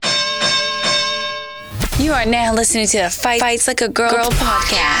You are now listening to the Fights Like a Girl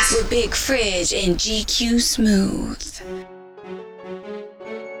podcast with Big Fridge and GQ Smooth.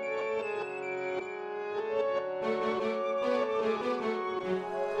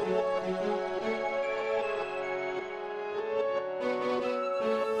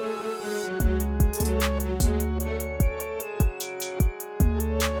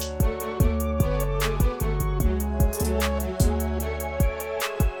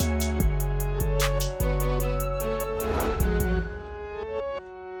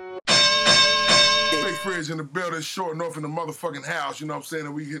 In the building, Short North in the motherfucking house, you know what I'm saying?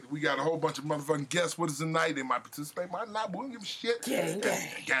 And we got a whole bunch of motherfucking guests with us tonight. They might participate, might not, but we don't give a shit.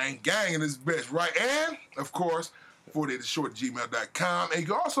 Gang in this bitch, right? And, of course, 48theshort@gmail.com. And you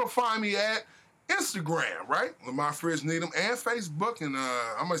can also find me at Instagram, right? Lamar Fridge Needham, and Facebook. And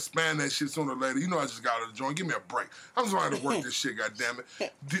I'm going to expand that shit sooner or later. You know I just got out of the joint. Give me a break. I'm just trying to work this shit,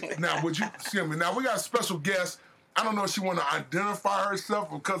 goddammit. Now, would you see me? Now, we got a special guest. I don't know if she want to identify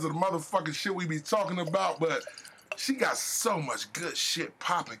herself because of the motherfucking shit we be talking about, but she got so much good shit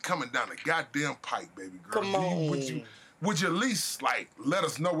popping coming down the goddamn pipe, baby girl. Come on. Would you at least, let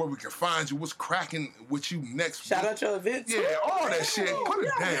us know where we can find you? What's cracking with you next? Shout out your events. Yeah, all that shit. Put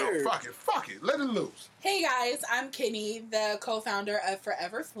it down. Fuck it. Let it loose. Hey guys, I'm Kenny, the co-founder of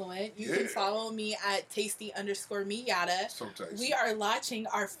Forever Fluent. You can follow me at tasty_miyata. So tasty. We are launching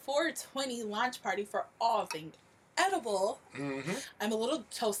our 420 launch party for all things edible. Mm-hmm. I'm a little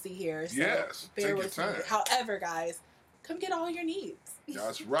toasty here, so bear with me. However, guys, come get all your needs.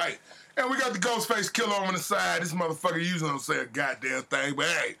 That's right. And we got the Ghostface Killer on the side. This motherfucker usually don't say a goddamn thing, but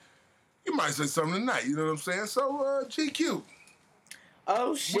hey, you might say something tonight, you know what I'm saying? So, GQ.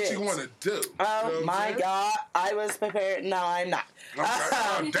 Oh, shit. What you want to do? Oh, you know my God. I was prepared. No, I'm not.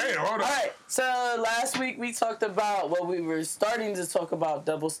 Okay. Damn, hold on. All right. So, last week we talked about, we were starting to talk about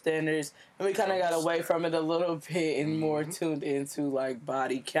double standards, and we kind of got away from it a little bit and more tuned into,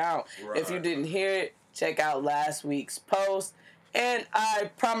 body count. Right. If you didn't hear it, check out last week's post, and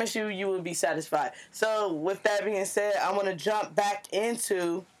I promise you will be satisfied. So, with that being said, I want to jump back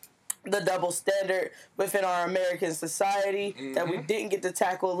into the double standard within our American society that we didn't get to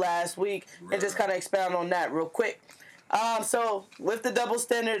tackle last week, and just kind of expound on that real quick. So with the double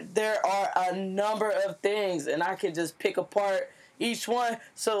standard, there are a number of things, and I can just pick apart each one.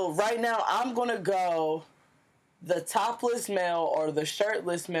 So right now, I'm going to go the topless male or the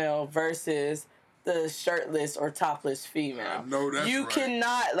shirtless male versus the shirtless or topless female. I know that's You right.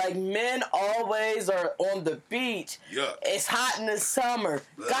 cannot, men always are on the beach. Yuck. It's hot in the summer.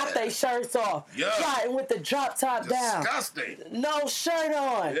 Got their shirts off. Riding with the drop top down. Disgusting. No shirt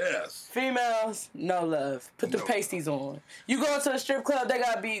on. Yes. Females, no love. Put the pasties on. You go into a strip club, they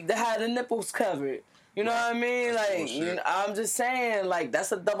have the nipples covered. You know what I mean? I'm just saying,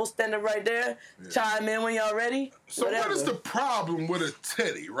 that's a double standard right there. Yeah. Chime in when y'all ready. So Whatever. what is the problem with a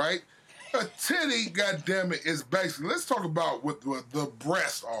titty, right? A titty, goddammit, is basically, let's talk about what the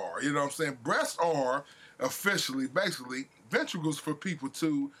breasts are. You know what I'm saying? Breasts are officially, basically, ventricles for people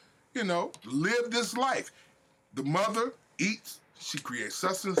to, live this life. The mother eats, she creates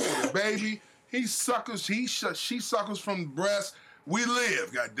sustenance for the baby. He suckles, she suckles from the breast. We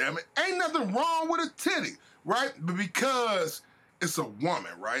live, goddammit. Ain't nothing wrong with a titty, right? But because it's a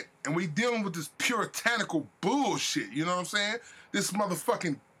woman, right? And we dealing with this puritanical bullshit, you know what I'm saying? This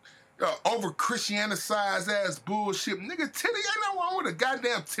motherfucking over Christianicized ass bullshit. Nigga, titty, ain't nothing wrong with a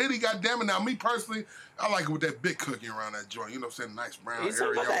goddamn titty, goddamn it. Now, me personally, I like it with that big cookie around that joint. You know what I'm saying? Nice brown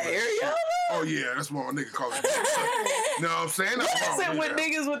areola. Oh, yeah, that's what my nigga call it. You know what I'm saying? What is it with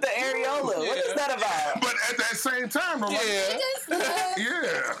niggas with the areola? What is that about? But at that same time, though, Niggas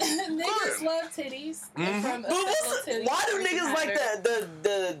love titties. Mm-hmm. Why do niggas like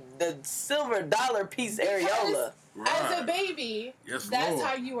the silver dollar piece areola? Right. As a baby, that's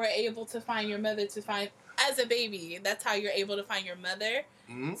how you were able to find your mother as a baby, that's how you're able to find your mother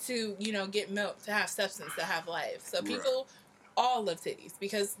to, get milk, to have substance, to have life. So people all love titties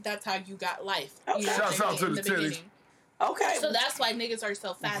because that's how you got life. Okay. Shouts out to the titties. Beginning. Okay. So that's why niggas are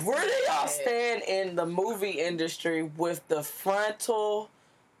so fascinated. Where do y'all stand in the movie industry with the frontal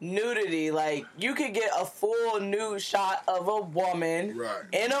nudity? You could get a full nude shot of a woman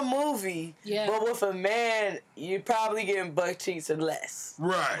in a movie, but with a man, you're probably getting butt cheeks or less.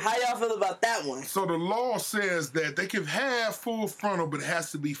 Right. How y'all feel about that one? So the law says that they can have full frontal, but it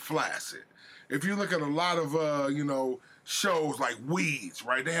has to be flaccid. If you look at a lot of, shows like Weeds,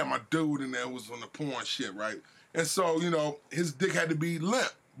 right? They had my dude in there who was on the porn shit, right? And so, his dick had to be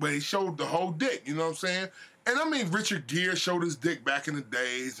limp, but he showed the whole dick, you know what I'm saying? And I mean, Richard Gere showed his dick back in the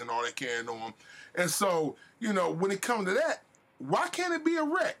days and all that carrying on. And so, when it comes to that, why can't it be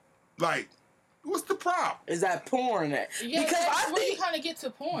erect? What's the problem? Is that porn? Yeah, because that's where you kind of get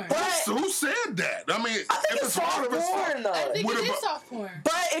to porn. But who said that? I mean, I think if it's soft porn, though. I think it is soft porn.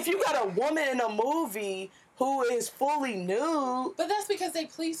 But if you got a woman in a movie who is fully nude, but that's because they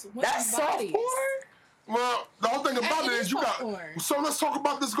please women's that's bodies. soft porn. Well, the whole thing about it is you got. Porn. So let's talk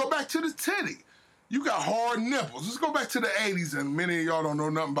about this. Go back to the titty. You got hard nipples. Let's go back to the 80s, and many of y'all don't know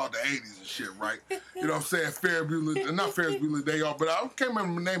nothing about the 80s and shit, right? You know what I'm saying? Ferris Bueller, not Ferris Bueller, they all, but I can't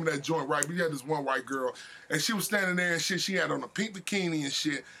remember the name of that joint, right? But you had this one white girl, and she was standing there and shit. She had on a pink bikini and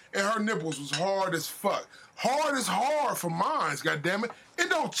shit, and her nipples was hard as fuck. Hard is hard for mines, goddammit. It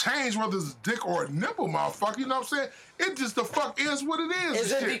don't change whether it's a dick or a nipple, motherfucker. You know what I'm saying? It just the fuck is what it is.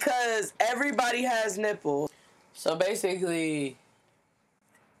 Is it because everybody has nipples? So basically,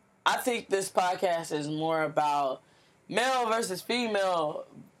 I think this podcast is more about male versus female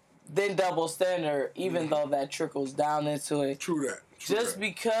than double standard, even though that trickles down into it. True that.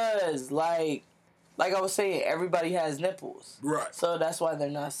 Because, like I was saying, everybody has nipples. Right. So that's why they're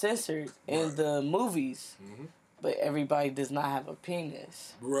not censored in the movies. Mm-hmm. But everybody does not have a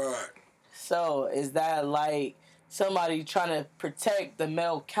penis. Right. So is that like somebody trying to protect the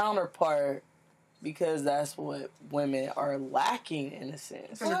male counterpart because that's what women are lacking in a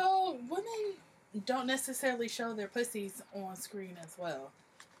sense? Well, women don't necessarily show their pussies on screen as well.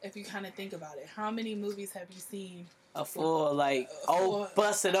 If you kind of think about it, how many movies have you seen? A full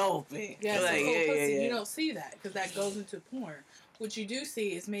bust it open. Yeah, like, full pussy. yeah. You don't see that because that goes into porn. What you do see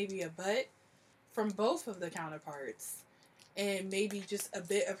is maybe a butt from both of the counterparts, and maybe just a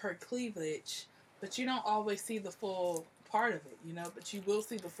bit of her cleavage, but you don't always see the full part of it, you know. But you will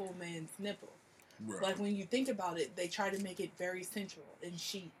see the full man's nipple. Right. Like when you think about it, they try to make it very sensual in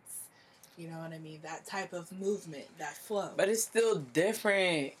sheets. You know what I mean? That type of movement, that flow. But it's still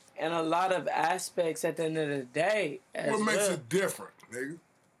different in a lot of aspects at the end of the day. What makes it different, nigga?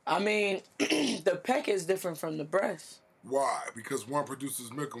 I mean, the peck is different from the breast. Why? Because one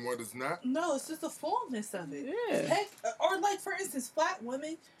produces milk and one does not? No, it's just the fullness of it. Yeah. Peck, or like, for instance, flat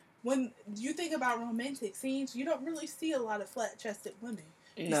women, when you think about romantic scenes, you don't really see a lot of flat-chested women.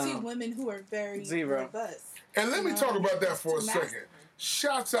 You see women who are very robust. And let me talk about that for a second.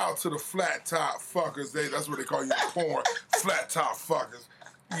 Shouts out to the flat top fuckers. That's what they call you in porn. Flat top fuckers.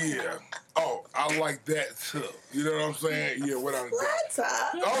 Yeah. Oh, I like that too. You know what I'm saying? Yeah, without a doubt.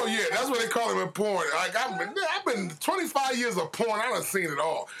 Flat top? Oh yeah, that's what they call them in porn. Like I've been 25 years of porn. I done seen it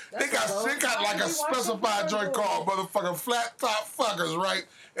all. They got like a specified joint called motherfucking flat top fuckers, right?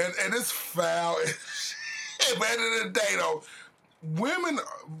 And it's foul. But at the end of the day though, women,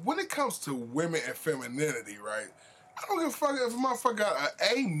 when it comes to women and femininity, right? I don't give a fuck if a motherfucker got an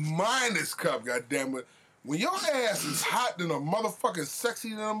A- cup, goddammit. When your ass is hot than a motherfucking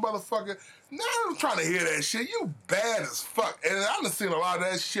sexy than a motherfucker, now I'm trying to hear that shit. You bad as fuck. And I done seen a lot of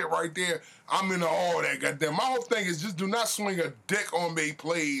that shit right there. I'm into all that, goddamn. My whole thing is just do not swing a dick on me,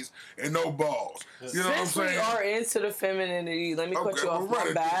 please, and no balls. You know what I'm saying? Since we are into the femininity, let me cut you off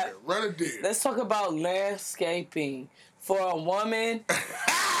my back. Run it there. Let's talk about landscaping. For a woman...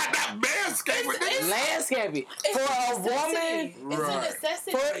 Not landscaping. Landscaping. For a woman... It's a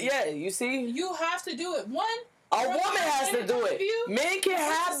necessity. You see? You have to do it. A woman has to do it. Men can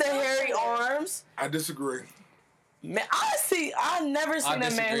have the hairy arms. I disagree. Man, I've never seen a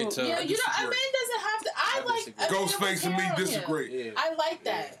man who... Yeah, you know, a man doesn't have to... I like... Ghostface and me disagree. Yeah. I like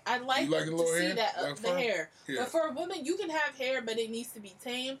that. I like to see that, the hair. Yeah. But for a woman, you can have hair, but it needs to be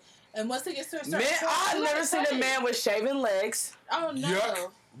tamed. And once it gets to a certain point... I've never seen a man with shaven legs. Oh, no.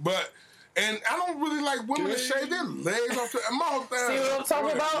 Yuck. But... And I don't really like women to shave their legs off. My whole thing. See what I'm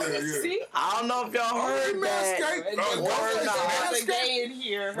talking about? Yeah. See? I don't know if y'all heard that. Gay in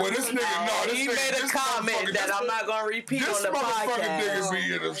here. Well, this nigga, he made a comment that I'm not going to repeat on the podcast. This motherfucking nigga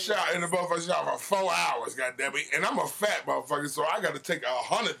be in the motherfucking shop for 4 hours, goddammit. And I'm a fat motherfucker, so I got to take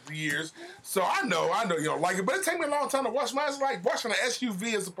 100 years. So I know you don't like it. But it take me a long time to wash mine. It's like washing an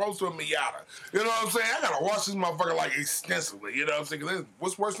SUV as opposed to a Miata. You know what I'm saying? I got to wash this motherfucker like extensively. You know what I'm saying? 'Cause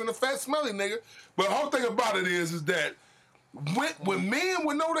what's worse than a fat smelly nigga? But the whole thing about it is that when men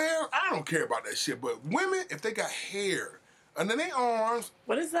with no hair, I don't care about that shit. But women, if they got hair under their arms,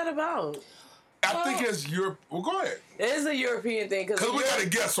 what is that about? I think it's Europe. Well, go ahead. It is a European thing because we got to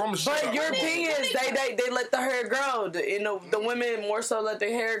guess. So I'm gonna But Europeans, they let the hair grow. The women more so let their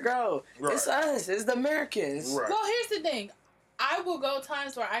hair grow. Right. It's us. It's the Americans. Right. Well, here's the thing. I will go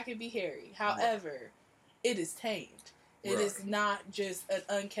times where I can be hairy. However, it is tamed. It is not just an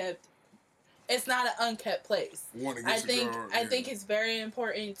unkept. It's not an unkept place. I think it's very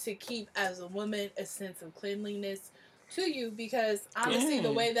important to keep, as a woman, a sense of cleanliness to you because honestly,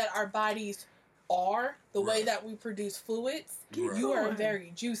 the way that our bodies are, the way that we produce fluids, you are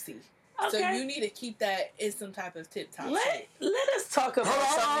very juicy. So you need to keep that in some type of tip-top shape. Let us talk about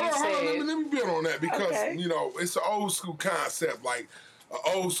something you said. Let me build on that because, it's an old school concept. Like, an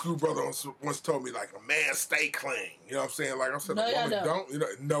old school brother once told me, like, a man stay clean. You know what I'm saying? Like I said, no, a woman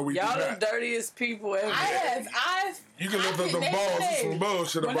don't. No, we y'all do not. the dirtiest people ever. You can lift up the balls and some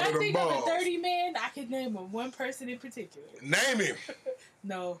bullshit about them balls. When I think of a dirty man, I can name one person in particular. Name him.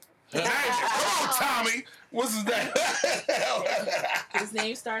 No. Name him. Come on, Tommy. What's his name? His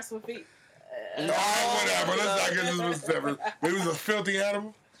name starts with B. All right, whatever. Let's not get this specific. He was a filthy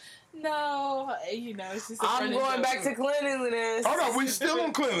animal. No, it's just. I'm going back to cleanliness. Oh no, we still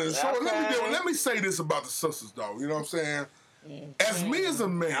on cleanliness. So let me say this about the sisters, though. You know what I'm saying? As me as a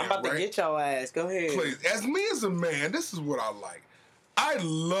man, I'm about to get your ass. Go ahead. Please. As me as a man, this is what I like. I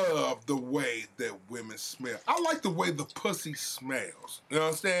love the way that women smell. I like the way the pussy smells. You know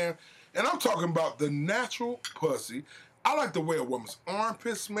what I'm saying? And I'm talking about the natural pussy. I like the way a woman's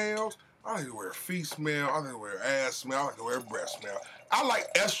armpit smells. I like the way her feet smell. I like the way her ass smell. I like the way her breath smell. I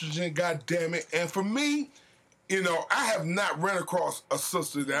like estrogen, goddammit. And for me, I have not ran across a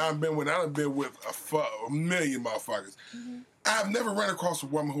sister that I've been with. I've been with a million motherfuckers. Mm-hmm. I've never ran across a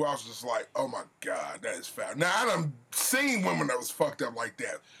woman who I was just like, oh my God, that is foul. Now, I done seen women that was fucked up like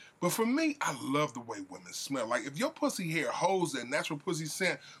that. But for me, I love the way women smell. Like, if your pussy hair holds that natural pussy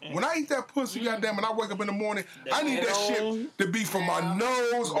scent, when I eat that pussy, goddamn, and I wake up in the morning, I need that shit to be from my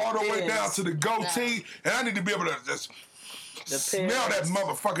nose all the way down to the goatee, and I need to be able to just smell that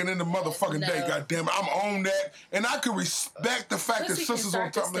motherfucking in the motherfucking day, goddamn it. I'm on that, and I can respect the fact that sisters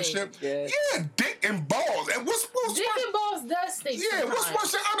on top of that shit. Yeah, dick and balls. And what's dick and balls does stink. Yeah, what's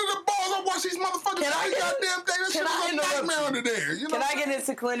under the balls? I watch these motherfuckers every goddamn day. That shit is a nightmare under there. Can I get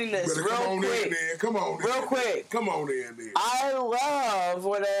into cleanliness real quick? Come on, real quick. Come on, in there. I love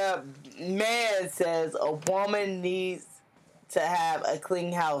when a man says a woman needs to have a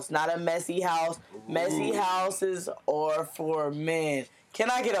clean house, not a messy house. Ooh. Messy houses are for men. Can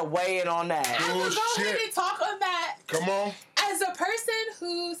I get a weigh-in on that? I will go ahead and talk on that. Come on. As a person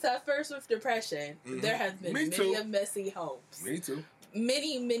who suffers with depression, there has been many of messy homes. Me too.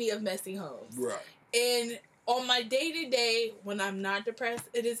 Many of messy homes. Right. And on my day-to-day, when I'm not depressed,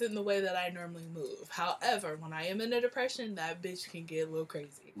 it isn't the way that I normally move. However, when I am in a depression, that bitch can get a little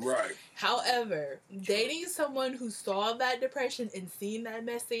crazy. Right. However, dating someone who saw that depression and seen that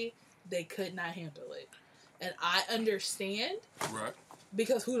messy, they could not handle it. And I understand. Right.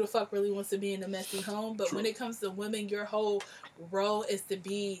 Because who the fuck really wants to be in a messy home? But when it comes to women, your whole role is to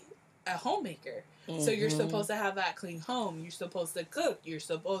be a homemaker. Mm-hmm. So you're supposed to have that clean home. You're supposed to cook. You're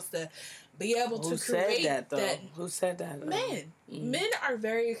supposed to be able to create that. Who said that? Men. Mm-hmm. Men are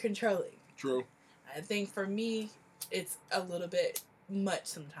very controlling. True. I think for me, it's a little bit much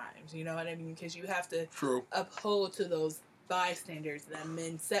sometimes. You know what I mean? Because you have to uphold to those bystanders that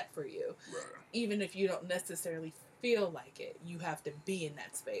men set for you. Right. Even if you don't necessarily feel like it, you have to be in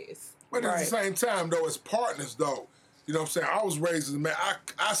that space. But at the same time, though, as partners, though, you know what I'm saying? I was raised as a man.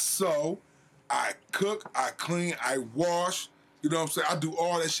 I sew, I cook, I clean, I wash. You know what I'm saying? I do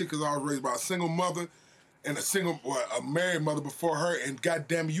all that shit because I was raised by a single mother and a married mother before her. And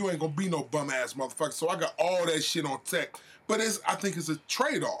goddamn it, you ain't gonna be no bum ass motherfucker. So I got all that shit on tech. But I think it's a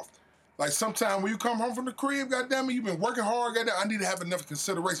trade off. Like sometimes when you come home from the crib, goddamn it, you've been working hard. Goddamn, I need to have enough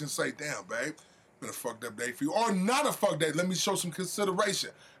consideration to say, damn, babe. Been a fucked up day for you. Or not a fucked day. Let me show some consideration.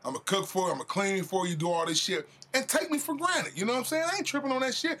 I'm going to cook for you. I'm going to clean for you. Do all this shit. And take me for granted. You know what I'm saying? I ain't tripping on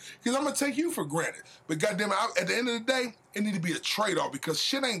that shit because I'm going to take you for granted. But goddamn it, at the end of the day, it need to be a trade-off because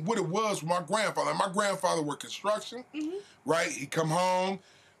shit ain't what it was with my grandfather. My grandfather worked construction, right? He come home.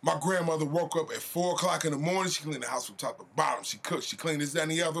 My grandmother woke up at 4 o'clock in the morning. She cleaned the house from top to bottom. She cooked. She cleaned this, that,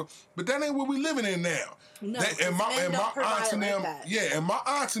 and the other. But that ain't what we living in now. No, and my aunts and them, and my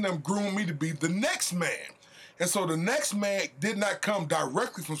aunts and them groomed me to be the next man. And so the next man did not come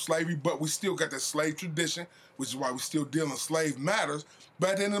directly from slavery, but we still got that slave tradition, which is why we still deal in slave matters.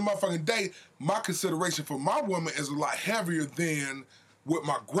 But at the end of the motherfucking day, my consideration for my woman is a lot heavier than what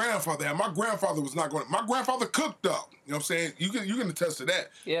my grandfather had. My grandfather was not going to... My grandfather cooked up. You know what I'm saying? You can attest to that.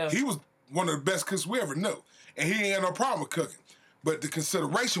 Yeah. He was one of the best cooks we ever knew. And he ain't had no problem with cooking. But the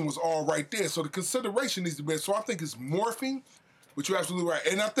consideration was all right there. So the consideration needs to be... So I think it's morphine, but you're absolutely right.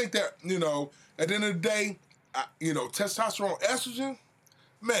 And I think that, at the end of the day, testosterone, estrogen,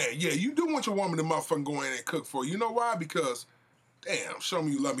 man, yeah, you do want your woman to motherfucking go in and cook for you. You know why? Because... Damn, show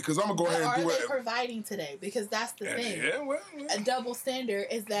me you love me, because I'm going to go ahead and do it. Are they providing today? Because that's the thing. Yeah. A double standard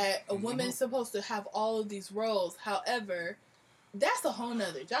is that a woman's supposed to have all of these roles. However, that's a whole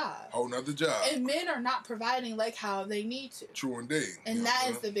nother job. And men are not providing like how they need to. True indeed. And that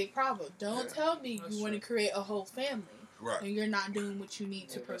is the big problem. Don't tell me you want to create a whole family. Right. And you're not doing what you need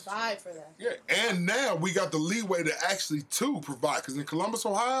to provide for them. Yeah, and now we got the leeway to actually provide. Because in Columbus,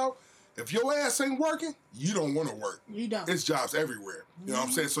 Ohio, if your ass ain't working, you don't want to work. You don't. It's jobs everywhere. You know what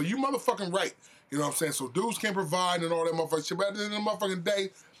I'm saying? So you motherfucking right. You know what I'm saying? So dudes can't provide and all that motherfucking shit. But at the end of the motherfucking day,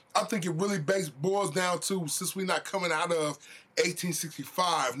 I think it really boils down to, since we're not coming out of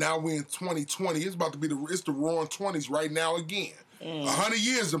 1865, now we're in 2020. It's about to be it's the roaring 20s right now again. 100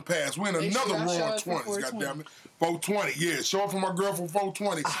 years have passed. We're in another roaring 20s, goddammit. 420, yeah. Show up for my girl for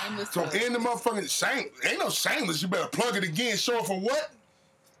 420. So in the motherfucking shame, ain't no shameless. You better plug it again. Show up for what?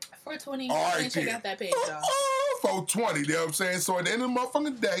 420. All right, check out that page, y'all. 420, you know what I'm saying? So at the end of the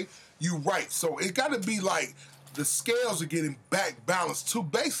motherfucking day, you right. So it got to be like the scales are getting back balanced to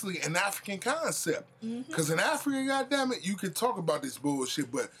basically an African concept. Because in Africa, goddammit, you can talk about this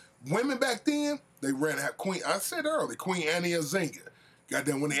bullshit, but women back then, they ran out Queen. I said earlier, Queen Annie Azinga.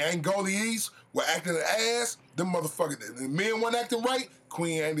 Goddamn, when the Angolese were acting an ass, them motherfuckers, the men weren't acting right.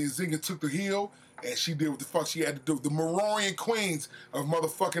 Queen Annie Azinga took the heel, and she did what the fuck she had to do. The Mauryan queens of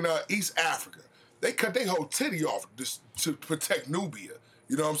motherfucking East Africa, they cut their whole titty off just to protect Nubia.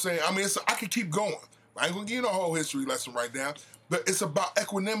 You know what I'm saying? I mean, I could keep going. I ain't gonna give you a whole history lesson right now, but it's about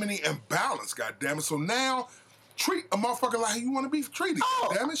equanimity and balance, goddammit. So now, treat a motherfucker like you want to be treated.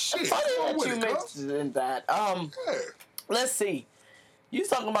 Damn it, shit. Funny that you mentioned that. Let's see. You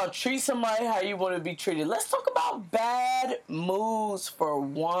talking about treat somebody how you want to be treated. Let's talk about bad moods for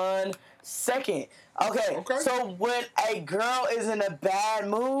 1 second. Okay. So when a girl is in a bad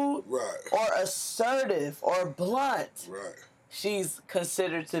mood, or assertive or blunt, she's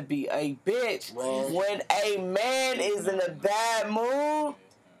considered to be a bitch. When a man is in a bad mood,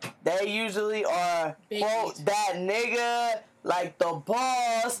 they usually are, quote, that nigga, like the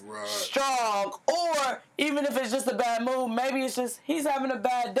boss, strong, or even if it's just a bad mood, maybe it's just he's having a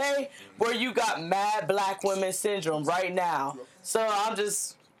bad day where you got mad black women syndrome right now. So I'm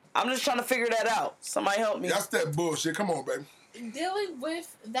just trying to figure that out. Somebody help me. That's that bullshit. Come on, baby. Dealing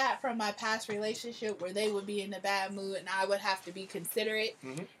with that from my past relationship where they would be in a bad mood and I would have to be considerate.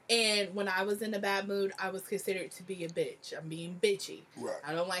 And when I was in a bad mood, I was considered to be a bitch. I'm being bitchy.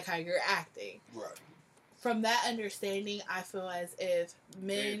 I don't like how you're acting. From that understanding, I feel as if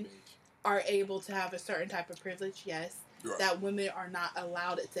men are able to have a certain type of privilege, yes, that women are not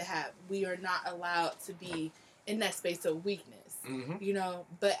allowed it to have. We are not allowed to be in that space of weakness. You know,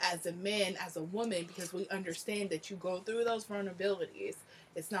 but as a man, as a woman, because we understand that you go through those vulnerabilities,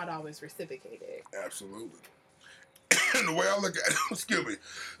 it's not always reciprocated. Absolutely. And the way I look at it, excuse me,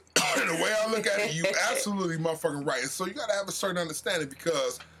 the way I look at it, you absolutely motherfucking right. And so you gotta have a certain understanding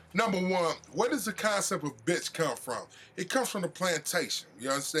because, number one, where does the concept of bitch come from? It comes from the plantation, you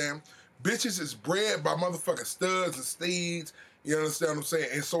understand? Bitches is bred by motherfucking studs and steeds. You understand what I'm saying?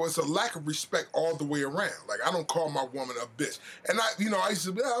 And so it's a lack of respect all the way around. Like, I don't call my woman a bitch. And I used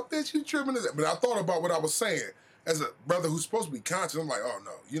to be, bitch, you tripping. But I thought about what I was saying. As a brother who's supposed to be conscious, I'm like, oh,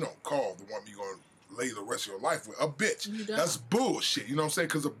 no, you don't call the woman you're going to lay the rest of your life with a bitch. That's bullshit. You know what I'm saying?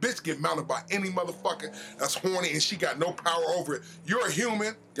 Because a bitch get mounted by any motherfucker that's horny and she got no power over it. You're a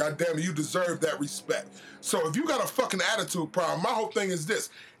human. Goddamn it, you deserve that respect. So if you got a fucking attitude problem, my whole thing is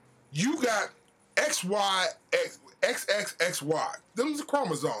this. You got XXXY. Them the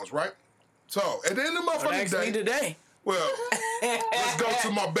chromosomes, right? So, at the end of my fucking day... me today. Well, let's go to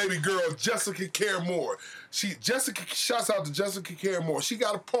my baby girl, Jessica Care Moore. Shouts out to Jessica Care Moore. She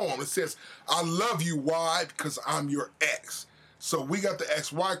got a poem that says, I love you, why? Because I'm your ex. So, we got the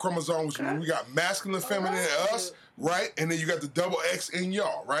XY chromosome, which we got masculine, feminine in us, right? And then you got the double X in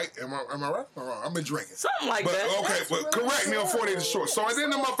y'all, right? Am I right? Am I wrong? I've been drinking. Something like that. Okay, but correct me on 48 is short. So, at the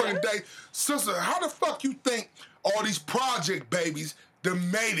end of my fucking day, sister, how the fuck you think all these project babies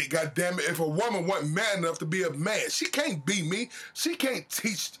done made it, goddammit, if a woman wasn't man enough to be a man? She can't be me. She can't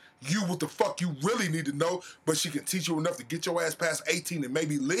teach you what the fuck you really need to know, but she can teach you enough to get your ass past 18 and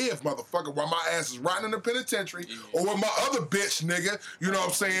maybe live, motherfucker, while my ass is rotting in the penitentiary, or with my other bitch, nigga, you know what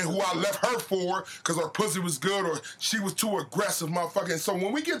I'm saying, who I left her for because her pussy was good or she was too aggressive, motherfucker. And so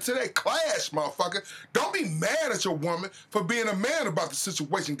when we get to that clash, motherfucker, don't be mad at your woman for being a man about the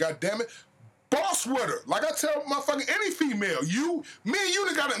situation, goddammit. Boss with her. Like I tell motherfucking any female, me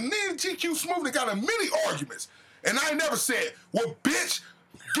and GQ Smooth got a many arguments. And I ain't never said, well, bitch,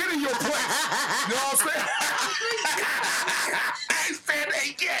 get in your place. You know what I'm saying? I ain't said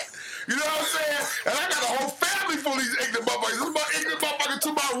that yet. You know what I'm saying? And I got a whole family full of these ignorant motherfuckers. This is my ignorant motherfucker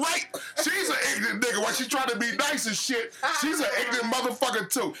to my right. She's an ignorant nigga. While like she trying to be nice and shit. She's an ignorant motherfucker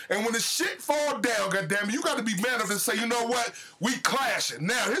too. And when the shit fall down, goddamn it, you got to be man enough to say, you know what? We clashing.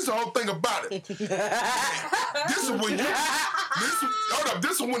 Now, here's the whole thing about it. This is when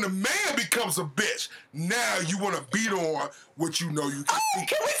this is when the man becomes a bitch. Now you want to beat on what you know you can.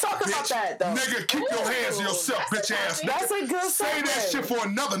 Can we talk about that though? Nigga, keep your hands to yourself, bitch ass nigga. That's a good Say that shit for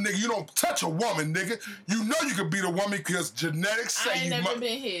another nigga. You don't touch a woman, nigga. You know you can beat a woman because genetics say I ain't never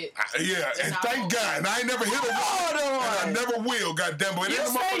been hit. Yeah, and thank God. And I ain't never hit a woman. And I never will, goddamn it. You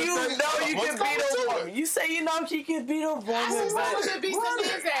say you know you can beat a woman. You say you know you can beat a woman. I just beat some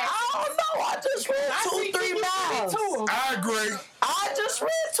man's ass. I don't know. I just ran 2-3 miles. I agree. I just ran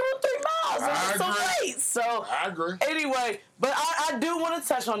 2-3 miles. I Some agree. weights. So I agree. anyway, but I do want to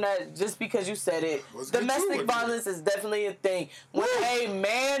touch on that just because you said it. Domestic violence is definitely a thing. When a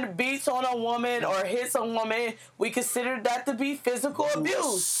man beats on a woman or hits a woman, we consider that to be physical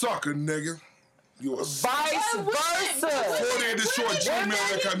abuse. Sucker, nigga. You a sucker. Vice versa. Before they destroy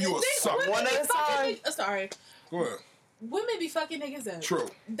Gmail.com, you a sucker. One at a time. Sorry. Go ahead. Women be fucking niggas up. True.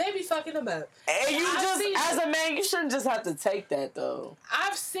 They be fucking them up. And you as a man, you shouldn't just have to take that though.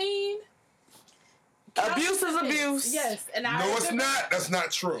 I've seen abuse is abuse. Yes, and No, it's not. That's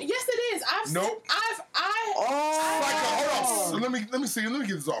not true. Yes, it is. Nope. Hold on. Let me see. Let me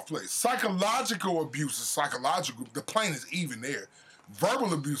get this off, please. Psychological abuse is psychological. The plane is even there.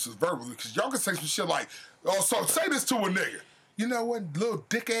 Verbal abuse is verbal because y'all can say some shit like, "Oh, so say this to a nigga." You know what, little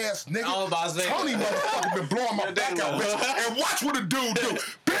dick ass nigga? Tony motherfucker been blowing my back out, bitch. And watch what a dude do.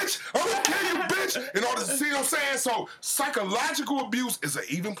 Bitch, I'm gonna kill you, bitch. And all this, see what I'm saying? So psychological abuse is an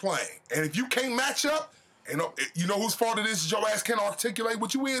even plane. And if you can't match up, and you know whose fault it is? Your ass can't articulate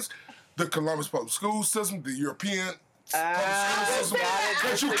what you is? The Columbus public school system, the European public school system.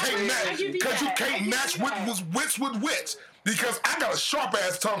 Because you can't match wits with wits. Because I got a sharp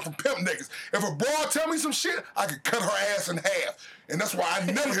ass tongue from pimp niggas. If a broad tell me some shit, I can cut her ass in half. And that's why I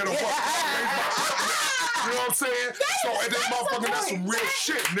never hit a fuck. You know what I'm saying? So at that motherfucker, that's some real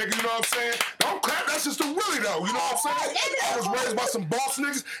shit, nigga. You know what I'm saying? Don't clap, that's just the willy though. You know what I'm saying? I was raised by some boss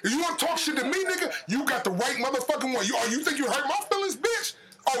niggas. If you want to talk shit to me, nigga, you got the right motherfucking one. You think you hurt my feelings, bitch?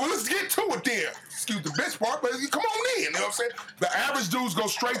 Oh, well, let's get to it then. Excuse the bitch part, but come on in. You know what I'm saying? The average dudes go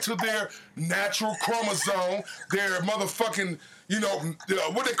straight to their natural chromosome, their motherfucking, you know,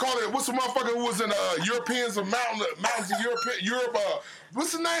 what they call it? What's the motherfucker who was in Europeans or mountains of Europe?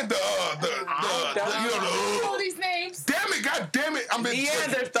 What's the name? All these names. Damn it, god damn it.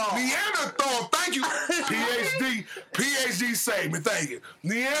 Neanderthal. Neanderthal, thank you. PhD saved me, thank you.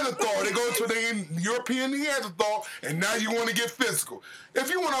 Neanderthal, they go to the European Neanderthal, and now you want to get physical. If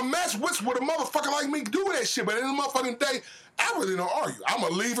you want to mess with a motherfucker like me, do that shit. But in the motherfucking day, I really don't argue. I'm a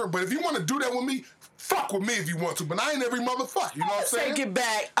leaver, but if you want to do that with me, fuck with me if you want to. But I ain't every motherfucker, you know what I'm saying? Take it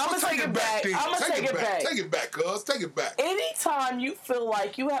back. I'm gonna take it back. I'm gonna take it back. Take it back, cuz. Take it back. Anytime you feel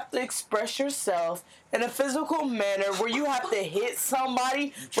like you have to express yourself in a physical manner where you have to hit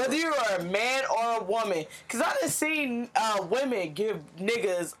somebody, whether you're a man or a woman, because I done seen women give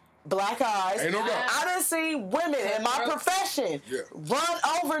niggas black eyes. Ain't no doubt. I done seen women in my profession run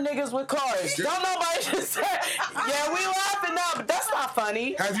over niggas with cars. Yeah. Don't nobody just say, yeah, we laughing now, but that's not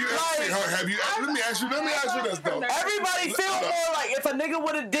funny. Have you ever seen her? Let me ask you this though. Everybody feel more like if a nigga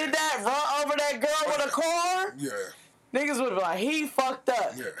would have did that, run over that girl with a car. Yeah. Niggas would be like, he fucked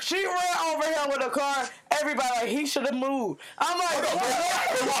up. Yeah. She ran over him with a car. Everybody like, he should have moved. I'm like, hold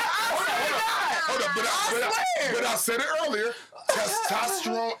up, but I said it earlier.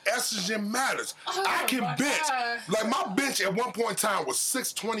 Testosterone, estrogen matters. I can bench. Like my bench at one point in time was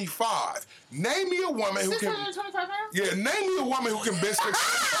 625. Name me a woman who can. 625 pounds? Yeah, name me a woman who can bench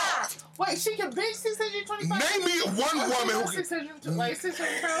 625. Wait, she can bench 625? Name me one woman who can. 600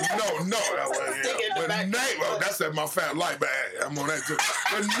 pounds? No. That's at my fat life, but I'm on that too.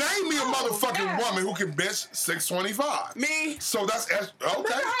 But name me a motherfucking woman who can bench 625. Me. So that's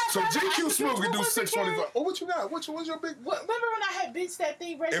okay. So GQ Smooth can do 625. Oh, what you got? What's your big? Remember when I had benched that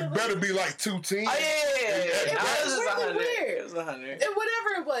thing regularly? It better be like 210. Oh yeah. It was really weird. It was 100. Whatever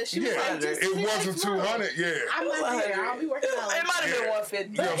it was, she was like, just it wasn't 200. Yeah. I'm not there. I'll be working out. It might have been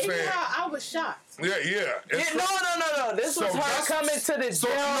 150. You know what I'm saying? I was shocked. Yeah. No. This was her coming to the gym. So,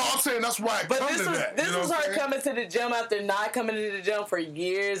 I'm saying that's why. But this was her coming to the gym after not coming to the gym for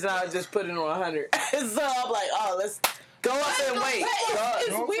years, and I was just putting on 100. So I'm like, oh, let's go up and wait.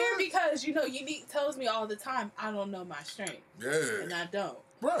 It's weird because Unique tells me all the time I don't know my strength. Yeah. And I don't.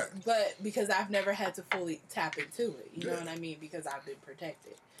 Right. But because I've never had to fully tap into it, you know what I mean? Because I've been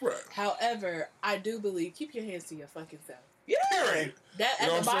protected. Right. However, I do believe keep your hands to your fucking self. Yeah. Period. That You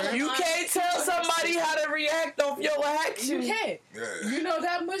know at the what I'm bottom saying? You line, can't tell somebody how to react off your You action. can't. Yeah. You know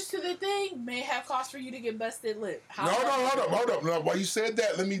that much to the thing may have cost for you to get busted lip. Hold up. No, while you said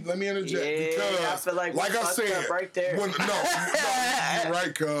that, let me interject because I feel like I said, right there. no, you're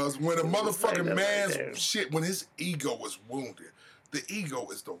right, cuz when a motherfucking man's right there. shit, when his ego is wounded, the ego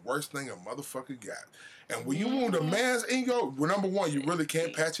is the worst thing a motherfucker got. And when you wound a man's ego, well, number one, you really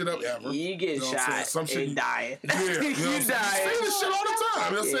can't patch it up ever. You get know what I'm saying? shot Some shit and dying. Yeah, you know You what I'm saying? dying. You see this shit all the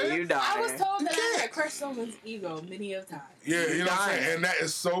time. You know what I'm saying? You dying. I was told that I can't. had crushed someone's ego many of times. Yeah, you know what I'm dying. saying? And that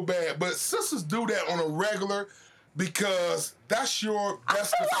is so bad. But sisters do that on a regular because that's your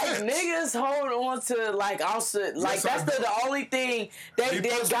best Like defense. niggas hold on to like also like Yes, I that's do. the only thing they Me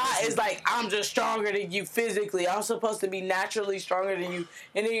got personally. is like I'm just stronger than you physically. I'm supposed to be naturally stronger than you,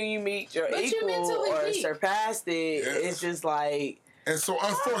 and then you meet your But you equal mentally or weak. surpassed it. Yes. It's just like And so,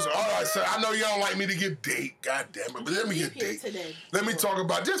 unfortunately, all right, so I know you don't like me to get deep, god damn it, but let me get Here deep. today. Let me talk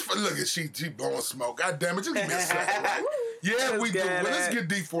about look at she blowing smoke. God damn it, just give me a second. Right? Yeah, we do. Well, let's get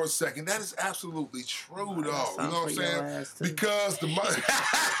deep for a second. That is absolutely true, though. You know what I'm saying? Because the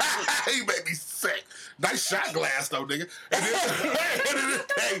he made me sick. Nice shot glass, though, nigga. And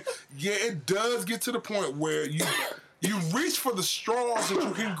then, yeah, it does get to the point where you reach for the straws that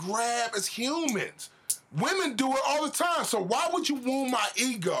you can grab as humans. Women do it all the time. So why would you wound my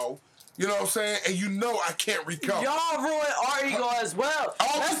ego? You know what I'm saying? And you know I can't recover. y'all ruin our ego as well.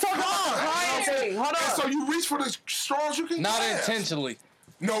 All Let's the talk about the time. crying thing. Hold And so on. you reach for the straws you can Not grasp. intentionally.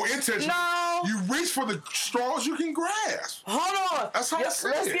 No, intentionally. No. You reach for the straws you can grasp. Hold on. That's how I see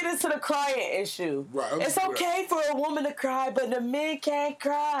Let's it. get into the crying issue. Right, let's It's do that. okay for a woman to cry, but the men can't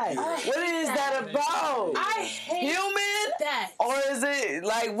cry. Yeah. What is that about? I hate Human? that. Or is it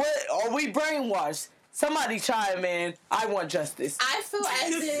like what? Are we brainwashed? Somebody chime in. I want justice. I feel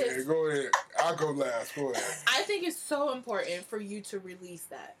as Yeah, if go ahead. I'll go last. Go ahead. I think it's so important for you to release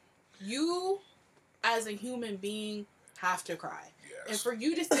that. You, as a human being, have to cry. Yes. And for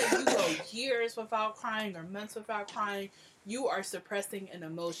you to say you go years without crying or months without crying, you are suppressing an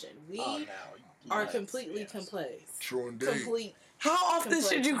emotion. We are completely complex. True indeed. Complete. How often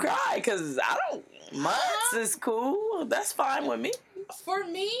should you cry? Because I don't. Months is cool. That's fine with me. For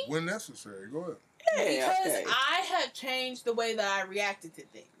me, When necessary. Go ahead. Yeah, because okay. I have changed the way that I reacted to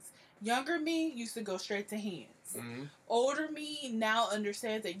things. Younger me used to go straight to hands. Mm-hmm. Older me now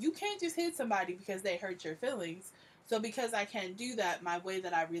understands that you can't just hit somebody because they hurt your feelings. So because I can't do that, my way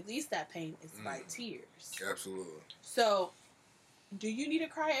that I release that pain is by tears. Absolutely. So, do you need to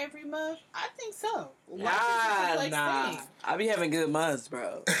cry every month? I think so. Life is a complex thing. I be having good months,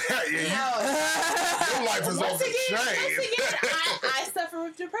 bro. Your life is off the chain. Once again, I suffer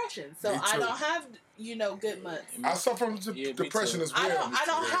with depression, so Me I too. don't have good months. I suffer from Yeah, me depression too. as well. I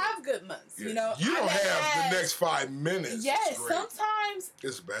don't have good months. Yeah. You know, You don't I have the next 5 minutes. Yes, It's great. sometimes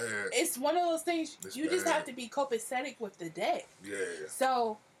It's bad. it's one of those things. It's You just bad. have to be copacetic with the day. Yeah.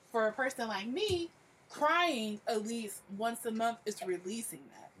 So for a person like me, crying at least once a month is releasing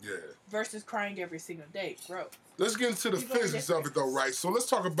that Yeah. versus crying every single day. Growth. Let's get into the People are physics of it, though, right? So let's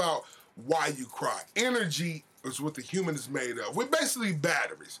talk about why you cry. Energy is what the human is made of. We're basically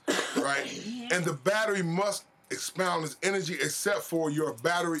batteries, right? And the battery must expound its energy except for your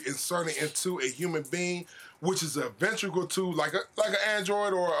battery inserting into a human being, which is a ventricle to, like an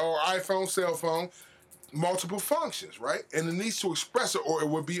Android or iPhone, cell phone, multiple functions, right? And it needs to express it or it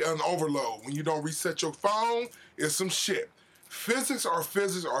will be an overload. When you don't reset your phone, it's some shit. Physics are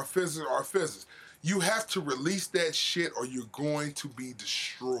physics are physics are physics. You have to release that shit or you're going to be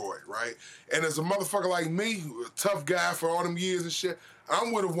destroyed, right? And as a motherfucker like me, a tough guy for all them years and shit,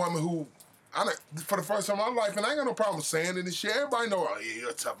 I'm with a woman who, for the first time in my life, and I ain't got no problem saying it and shit. Everybody know, oh, yeah, you're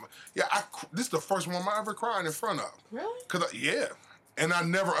a tough man. Yeah, this is the first one I ever cried in front of. Really? Yeah. And I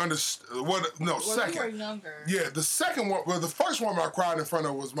never understood, second. You were younger. Yeah, the second one, the first one I cried in front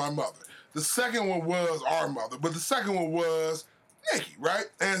of was my mother. The second one was our mother, but the second one was Nikki, right?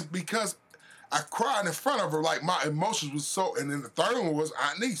 And because I cried in front of her, like my emotions was so, and then the third one was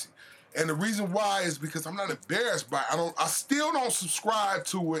Aunt Niecy. And the reason why is because I'm not embarrassed by it. I still don't subscribe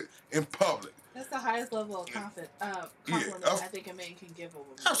to it in public. That's the highest level of compliment I think a man can give a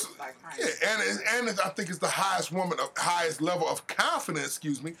woman. Absolutely. By crying. Yeah, and I think it's the highest level of confidence,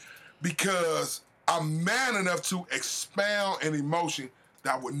 because I'm man enough to expound an emotion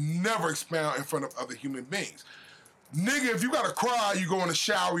that I would never expound in front of other human beings. Nigga, if you gotta cry, you go in the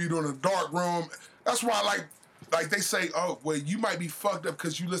shower, you do it in a dark room. That's why, like they say, oh, well, you might be fucked up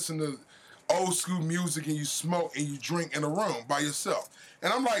because you listen to old school music and you smoke and you drink in a room by yourself.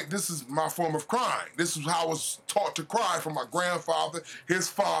 And I'm like, this is my form of crying. This is how I was taught to cry from my grandfather, his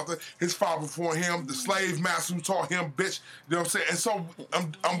father before him, the slave master who taught him, bitch. You know what I'm saying? And so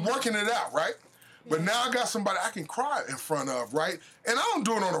I'm working it out, right? But now I got somebody I can cry in front of, right? And I don't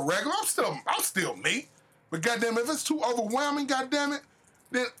do it on a regular. I'm still me. But goddamn, if it's too overwhelming, goddamn it,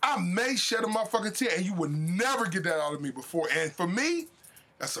 then I may shed a motherfucking tear, and you would never get that out of me before. And for me,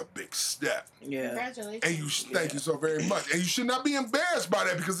 that's a big step. Yeah. Congratulations. And thank you so very much. And you should not be embarrassed by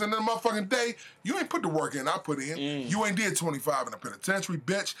that, because in the motherfucking day, you ain't put the work in I put in. You ain't did 25 in the penitentiary,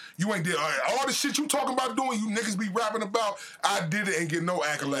 bitch. You ain't did all the shit you talking about doing, you niggas be rapping about, I did it and get no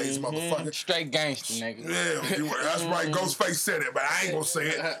accolades, motherfucker. Straight gangster, nigga. Yeah, that's right. Ghostface said it, but I ain't gonna say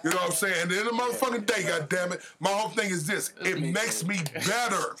it. You know what I'm saying? And in the motherfucking day, goddammit, my whole thing is this. It makes me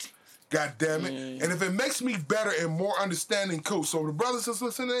better. God damn it. And if it makes me better and more understanding, cool. So the brothers that's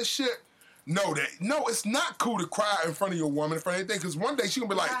listening to that shit, know that. No, it's not cool to cry in front of your woman, in front of anything, because one day she gonna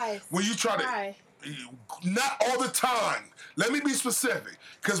be like, when you try to, not all the time. Let me be specific.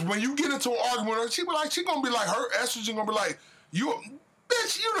 Because when you get into an argument with her, she gonna be like, her estrogen gonna be like,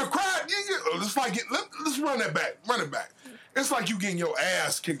 bitch, you done cried. It's like, let's run that back. Run it back. It's like you getting your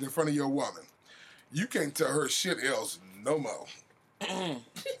ass kicked in front of your woman. You can't tell her shit else no more.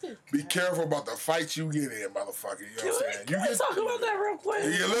 Be careful about the fights you get in, motherfucker. You know what I'm saying? Can we talk about that real quick?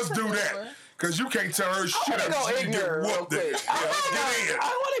 Yeah, let's do that. Because you can't tell her shit I want to go ignorant real quick. I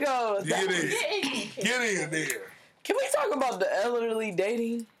want to go. Get in there. Can we talk about the elderly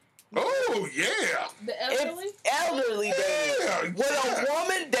dating? Oh, yeah. The elderly? Elderly dating. When a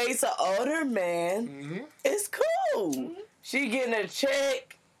woman dates an older man, it's cool. She getting a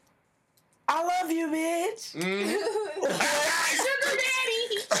check. I love you, bitch. Sugar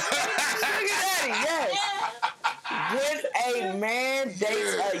daddy. Sugar daddy, yes. When a man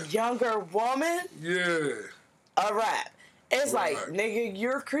dates a younger woman, a rap. It's like, nigga,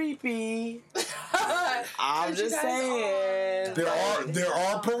 you're creepy. I'm just saying. There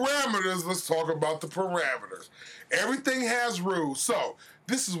are parameters. Let's talk about the parameters. Everything has rules. So,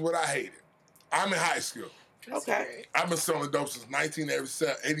 this is what I hated. I'm in high school. Okay. I've been selling dope since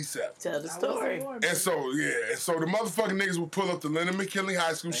 1987. Tell the story. And so the motherfucking niggas would pull up to Leonard McKinley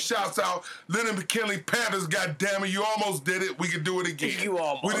High School. Shouts out, Leonard McKinley Panthers, goddammit, you almost did it. We could do it again. You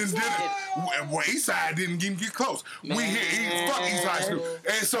almost We did it. Well, Eastside didn't even get close. We hit fuck East High School.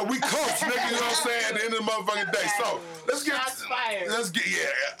 And so we close, nigga, you know what I'm saying, at the end of the motherfucking day. So, let's get,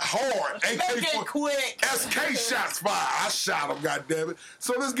 hard. Make it quick. SK shots fired. I shot him, goddammit.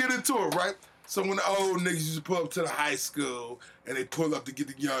 So let's get into it, right? So when the old niggas used to pull up to the high school and they pull up to get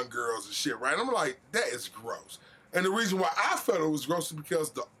the young girls and shit, right? I'm like, that is gross. And the reason why I felt it was gross is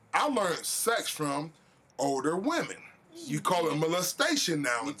because I learned sex from older women. You call it molestation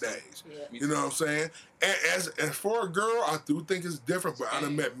nowadays. You know what I'm saying? And for a girl, I do think it's different, but I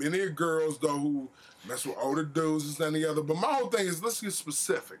done met many girls, though, who mess with older dudes and than the other. But my whole thing is, let's get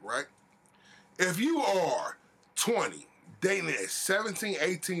specific, right? If you are 20, dating a 17,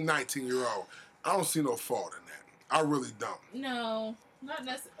 18, 19-year-old, I don't see no fault in that. I really don't. No, not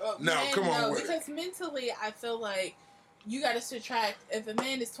necessarily. No, come on with because mentally, I feel like you got to subtract. If a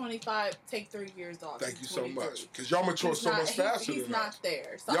man is 25, take 3 years off. Thank you so much. Because y'all mature so much faster than us. He's not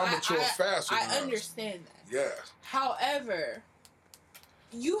there. So y'all mature faster than us. I understand that. Yes. However,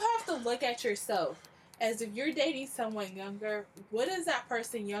 you have to look at yourself as if you're dating someone younger, what is that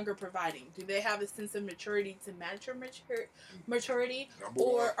person younger providing? Do they have a sense of maturity to match your maturity?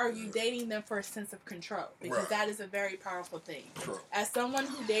 Or are you dating them for a sense of control? Because that is a very powerful thing. True. As someone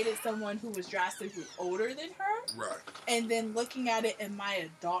who dated someone who was drastically older than her, and then looking at it in my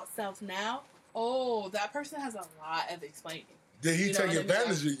adult self now, that person has a lot of explaining. Did he take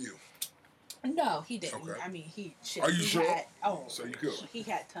advantage of you? No, he didn't. Okay. I mean, Are you sure? So you could. He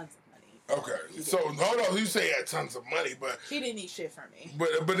had tons of. Okay, so hold on. You say he had tons of money, but he didn't need shit from me.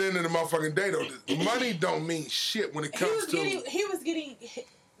 But then in the motherfucking day though, money don't mean shit when it comes to. He was getting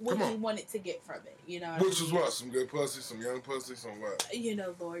what he wanted to get from it. You know. Which was what? Some good pussy, some young pussy, some what? You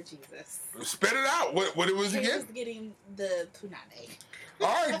know, Lord Jesus. Spit it out. What it was he getting? He was getting the punane.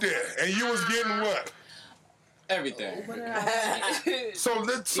 All right then, and you was getting what? Everything. So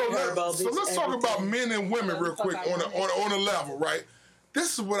let's talk about men and women real quick on a level, right?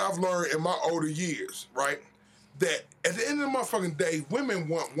 This is what I've learned in my older years, right? That at the end of the motherfucking day, women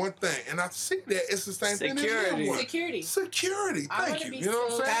want one thing, and I see that it's the same thing that men want. Security. Thank you. You know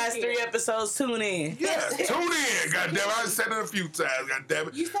what I'm saying? Past 3 episodes, tune in. Yes, tune in. Goddamn, I said it a few times. Goddamn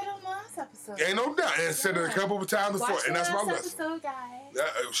it. You said it on the last episode. Ain't no doubt. And said it a couple of times before, and that's my lesson. Episode,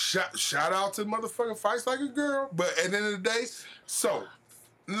 guys. Shout out to motherfucking Fights Like a Girl. But at the end of the day, so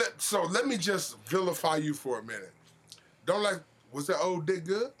let me just vilify you for a minute. Was that old dick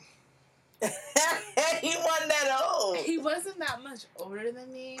good? He wasn't that old. He wasn't that much older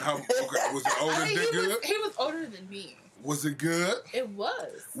than me. Was the older dick good? He was older than me. Was it good? It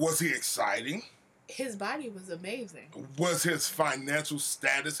was. Was he exciting? His body was amazing. Was his financial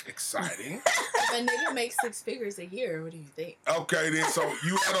status exciting? If a nigga makes 6 figures a year, what do you think? Okay, then, so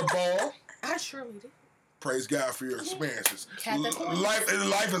you had a ball? I surely did. Praise God for your experiences.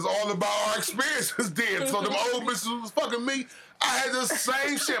 Life is all about our experiences then. So them old bitches was fucking me. I had the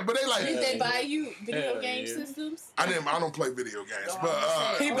same shit, but they like... Did they buy you video game systems? I don't play video games,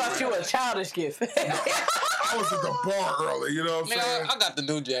 but... he bought you a childish gift. I was at the bar early, you know what I'm saying? I got the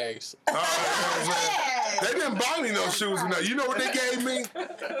new Jags. They didn't buy me no shoes. Now, you know what they gave me?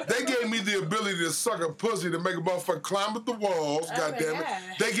 They gave me the ability to suck a pussy to make a motherfucker climb up the walls, goddammit.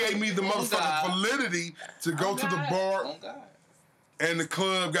 They gave me the motherfucking validity to go to the bar and the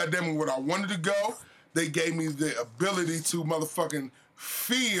club, goddammit, when I wanted to go. They gave me the ability to motherfucking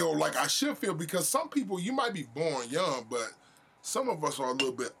feel like I should feel, because some people, you might be born young, but some of us are a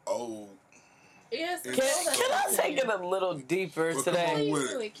little bit old. Yes. Can I take it a little deeper today? Come on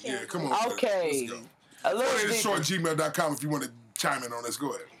with it. Yeah, come on. Okay. Let's go. A little short@gmail.com if you want to chime in on this. Go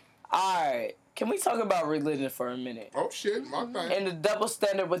ahead. All right. Can we talk about religion for a minute? Oh, shit. My thing. And the double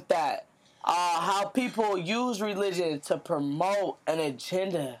standard with that. How people use religion to promote an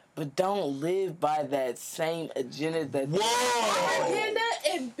agenda, but don't live by that same agenda that agenda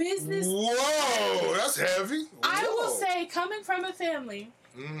and business. Whoa, that's heavy. I will say, coming from a family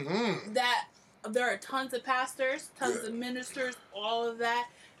that there are tons of pastors, tons of ministers, all of that,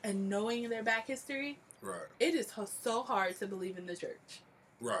 and knowing their back history, it is so hard to believe in the church.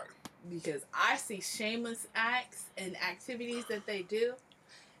 Right. Because I see shameless acts and activities that they do,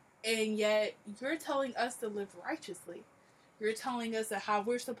 and yet you're telling us to live righteously. You're telling us that how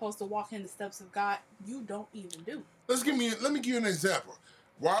we're supposed to walk in the steps of God, you don't even do. Let me give you an example.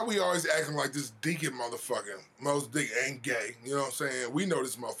 Why are we always acting like this deacon motherfucker? Most dick ain't gay. You know what I'm saying? We know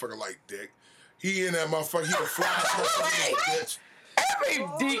this motherfucker like dick. He in that motherfucker. He a fly bitch. Every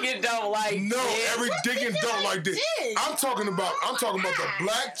deacon don't like dick. No, every deacon don't like dick. I'm talking about the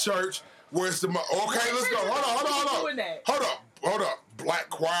black church where it's the... Okay, let's go. Hold up. Black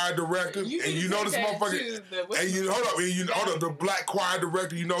choir director, and you know this motherfucker, hold up, the black choir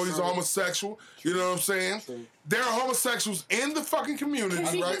director, you know he's a homosexual, you know what I'm saying? True. There are homosexuals in the fucking community,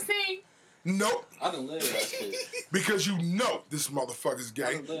 right? Can he sing? Nope. I done live that shit. Because you know this motherfucker's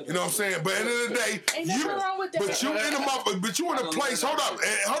gay, you know what I'm saying? But at the end of the day, but you in a place, hold up,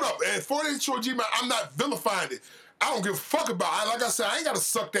 and 48 Short Gmail, I'm not vilifying it. I don't give a fuck about it. Like I said, I ain't gotta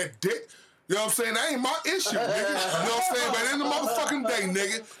suck that dick. You know what I'm saying? That ain't my issue, nigga. You know what I'm saying? But in the motherfucking day,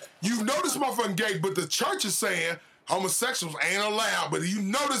 nigga, you know this motherfucking gay, but the church is saying homosexuals ain't allowed. But you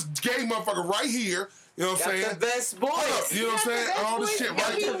know this gay motherfucker right here, you know what I'm saying? The best boys. You know what I'm saying? All this shit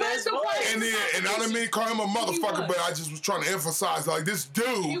right here. And I didn't mean to call him a motherfucker, but I just was trying to emphasize, like, this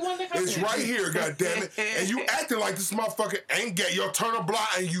dude is right here, goddammit. And you acting like this motherfucker ain't gay. You'll turn a blind,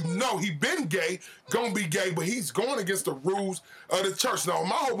 and you know he been gay, gonna be gay, but he's going against the rules of the church. Now,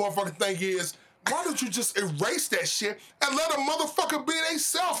 my whole motherfucking thing is, why don't you just erase that shit and let a motherfucker be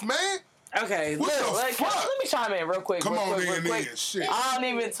theyself, man? Okay, look, let me chime in real quick. Come on, shit. I don't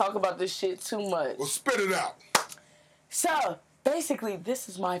even talk about this shit too much. Well, spit it out. So, basically, this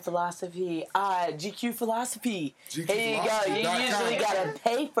is my philosophy. GQ Philosophy. Here you go. You usually gotta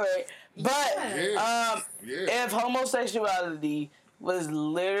pay for it. But if homosexuality was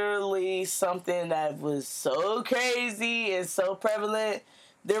literally something that was so crazy and so prevalent,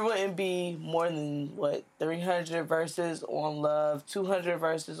 there wouldn't be more than, 300 verses on love, 200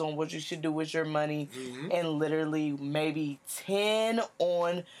 verses on what you should do with your money, and literally maybe 10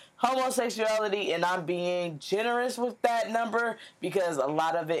 on homosexuality. And I'm being generous with that number because a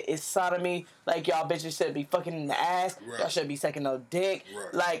lot of it is sodomy. Like, y'all bitches should be fucking in the ass. Right. Y'all should be sucking no dick.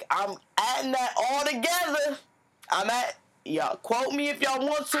 Right. Like, I'm adding that all together. Y'all quote me if y'all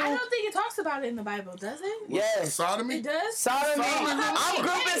want to. I don't think it talks about it in the Bible, does it? Yes. Sodomy? It does? Sodomy. I'm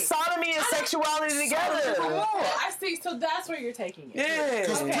grouping sodomy and sexuality together. Oh, I see. So that's where you're taking it.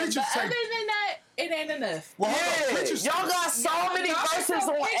 Yeah. Okay, but other than that, it ain't enough. Well, y'all got so many verses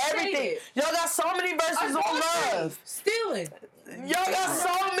on everything. Y'all got so many verses on love. Stealing. Y'all got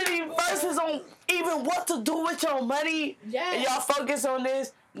so many verses on even what to do with your money. Yeah. And y'all focus on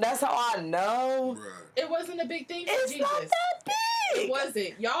this. That's how I know. Right. It wasn't a big thing for Jesus. It's not that big. It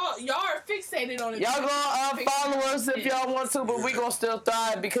wasn't. Y'all are fixated on it. Y'all gonna unfollow us if y'all want to, but we gonna still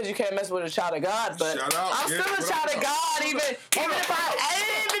thrive because you can't mess with a child of God. But shout out. I'm still a child of God, even if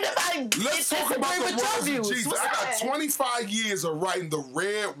I Let's talk about the disagree with words your of views. Jesus. I got 25 years of writing the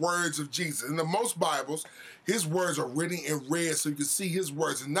red words of Jesus. In the most Bibles, his words are written in red so you can see his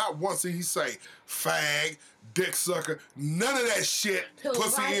words. And not once did he say fag, dick sucker, none of that shit. Pillow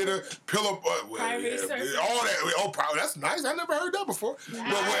Pussy fight. eater, pillow, all that. Oh, that's nice. I never heard that before. But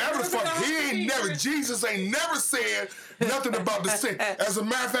whatever the fuck, Jesus ain't never said nothing about the sin. As a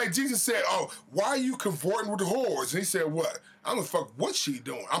matter of fact, Jesus said, oh, why are you cavorting with the whores? And he said, what? I'm gonna fuck what she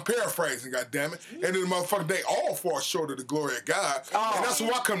doing. I'm paraphrasing, goddammit. And then the motherfucking day, all fall short of the glory of God. And that's why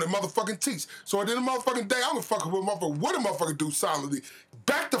I come to motherfucking teach. So at the end of the motherfucking day, I'm gonna fuck with a motherfucker. What a motherfucker do silently?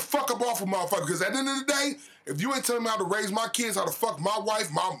 Back the fuck up off of motherfucker. Because at the end of the day, if you ain't telling me how to raise my kids, how to fuck my wife,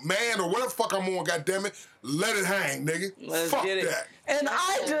 my man, or whatever the fuck I'm on, goddammit, let it hang, nigga. Let's fuck get it. that. And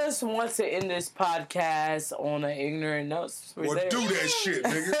I just want to end this podcast on an ignorant note. Well, do that shit,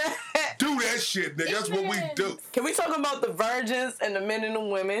 nigga. Do that shit, nigga. That's what we do. Can we talk about the virgins and the men and the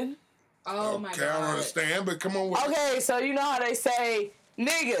women? Oh my Okay, I don't God. understand, but come on with it. Okay, so you know how they say,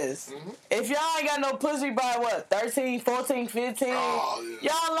 niggas, if y'all ain't got no pussy by what, 13, 14, 15, Oh,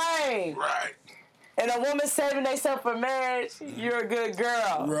 yeah. y'all lame. Right, And a woman saving themselves for marriage, you're a good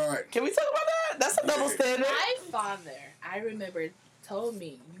girl. right. Can we talk about that? That's a double standard. My father, I remember, told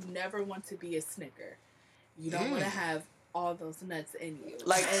me, you never want to be a snicker. You don't want to have all those nuts in you.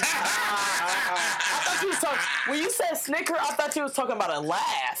 Like, And- I thought you was talking, when you said snicker, I thought you was talking about a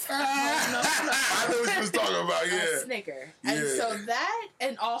laugh. I know what you was talking about, a yeah. snicker. And Yeah. so that,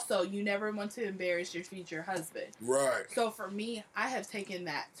 and also, you never want to embarrass your future husband. Right, So for me, I have taken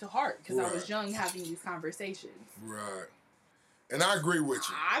that to heart because I was Right. young having these conversations. right. And I agree with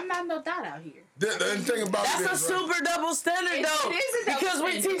you. I'm not no dot out here. The thing about That's it a is, right? super double standard, It- though. it is a double because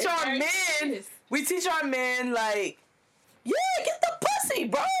we standard. teach It our very much men, is. like, yeah, get the pussy,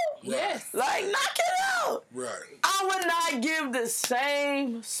 bro. Yes. Like, knock it out. Right. I would not give the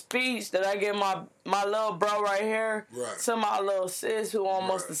same speech that I give my little bro right here Right. to my little sis who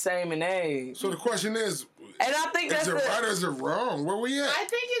almost Right. the same in age. So the question is, And I think that's is it right or is it wrong? Where we at? I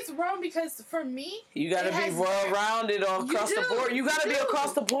think it's wrong because for me, you gotta it be has- well-rounded across the do. board. You gotta You be do.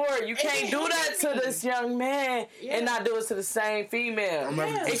 across the board. You can't do that to this young man and not do it to the same female. I'm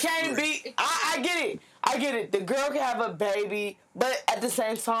gonna It can't be. I get it. I get it. The girl can have a baby, but at the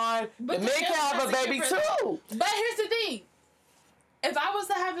same time, But the the man can male have has a a baby different- too. But here's the thing. If I was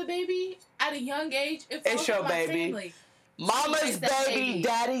to have a baby at a young age, it falls It's your on my baby. family. Mama's It's that baby, baby.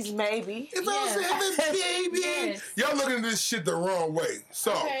 daddy's maybe. If I was to have a baby, Yes. y'all looking at this shit the wrong way.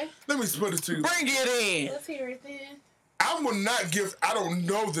 So Okay. let me put it to you. Bring it in. Let's hear it then. I will not give. I don't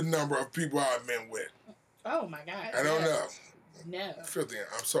know the number of people I've been with. Oh my God. I don't yes. know. No. Filthy.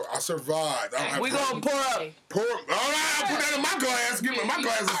 I survived. I don't have We gonna pour up. pour. All right, put that in my glass. Give me my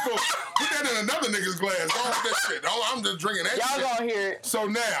glass is full. Put that in another nigga's glass. Don't have that shit. I'm just drinking that Y'all shit. gonna hear it. So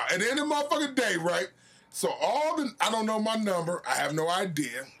now, at the end of the motherfucking day, right? So I don't know my number. I have no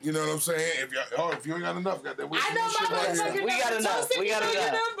idea. You know what I'm saying? If you ain't got enough, got that. I know my motherfucking We got number. enough. Don't send We me got your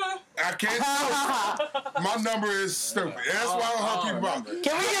enough. number. I can't. My number is stupid. And that's why I don't help people out.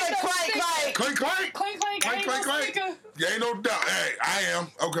 Can we get a clank clank? Clink, clink. Clink, clink, Clink, ain't clink, no clink. sticker. Yeah, ain't no doubt. Hey, I am.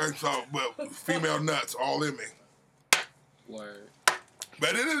 Okay, so, but female nuts all in me. Word. But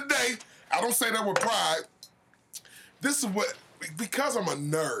at the end of the day, I don't say that with pride. This is what, because I'm a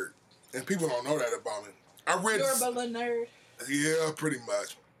nerd, and people don't know that about me. I read You're a bullet nerd. Yeah, pretty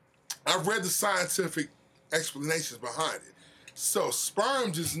much. I've read the scientific explanations behind it. So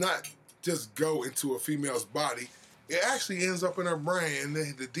sperm does not just go into a female's body. It actually ends up in her brain, and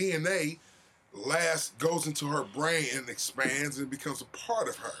then the DNA goes into her brain and expands and becomes a part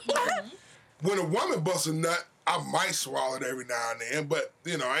of her. When a woman busts a nut, I might swallow it every now and then, but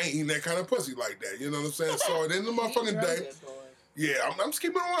I ain't eating that kind of pussy like that. You know what I'm saying? So at the end of the motherfucking day, yeah, I'm just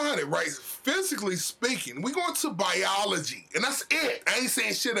keeping it 100, right? Physically speaking, we going to biology, and that's it. I ain't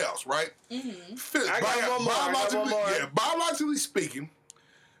saying shit else, right? I got one more. Yeah, biologically speaking,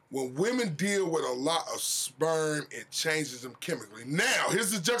 when women deal with a lot of sperm, it changes them chemically. Now,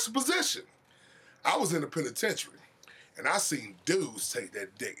 here's the juxtaposition. I was in the penitentiary, and I seen dudes take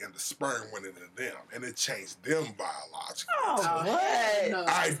that dick and the sperm went into them, and it changed them biologically. Oh, what? No,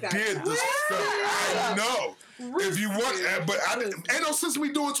 I it's got- did this stuff. I know. If you want, but ain't no sense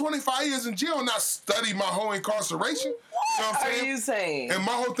me doing 25 years in jail and not study my whole incarceration. You know what I'm Are saying? you saying? And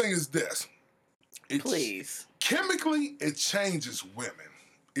my whole thing is this. Please. Chemically, it changes women.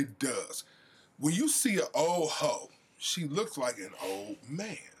 It does. When you see an old hoe, she looks like an old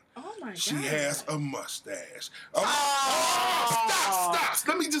man. Oh my God. She has a mustache. Stop.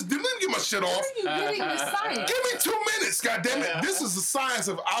 Let me get my shit off. Where are you getting the science? Give me 2 minutes, goddammit. This is the science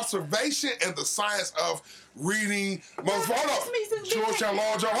of observation and the science of reading. Hold up. Georgetown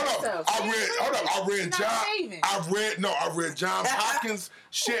Law Journal. Hold up. I read Johns Hopkins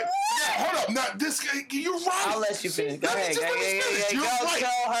shit. Yeah, hold up. Now this, you're right. I'll let you finish. Go ahead. You're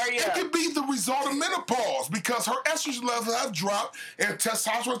right. It could be the result of menopause because her estrogen levels have dropped and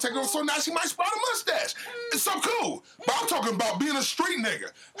testosterone taken over. So now she might sprout a mustache. It's so cool. But I'm talking about being a street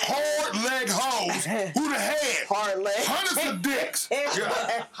nigga. Hard leg hoes who the head. Hard leg. Hundreds of dicks.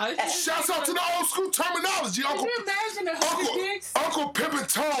 Yeah. Shouts out to the old school terminology. Can you imagine 100 dicks? Uncle Pippin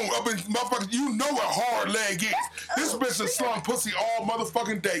Tone up in motherfucking, you know what hard leg is. This bitch is slung pussy all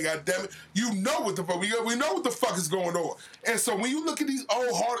motherfucking day, goddammit. You know what the fuck, we know what the fuck is going on. And so when you look at these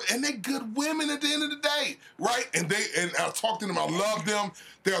old hard, and they're good women at the end of the day, right? And I talk to them, I love them.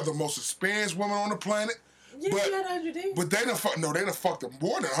 They are the most experienced women on the planet. You got 100 dicks? But they done fucked them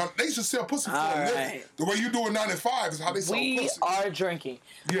more than 100. They should sell pussy for a living. The way you do it 95 is how they sell pussy. We are drinking.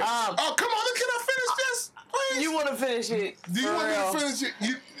 Yeah. Come on, can I finish this? Please? You want to finish it? Do you want me to finish it?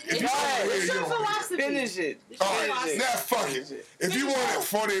 Finish it. All right, now fuck it. If you want it,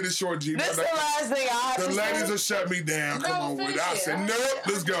 48 is short G. This is the last thing I have to say. The ladies will shut me down. Come on with it. I said, nope,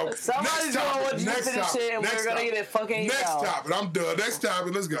 let's go. Somebody's going with you to finish it, and we're going to get it fucking email. Next topic. I'm done. Next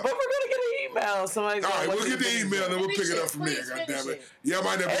topic, let's go. But we're going to get an email. Somebody's all right, we'll get the email, and we'll pick it up from there, goddammit. Yeah, I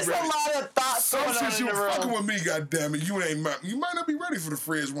might not be ready. It's a lot of thoughts going on in the room. Since you fucking with me, goddammit, you might not be ready for the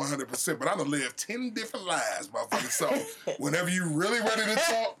fridge 100%, but I done lived 10 different lives, motherfucker. So whenever you really ready to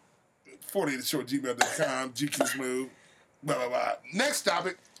talk, 48shortgmail.com, GQ Smooth, blah, blah, blah. Next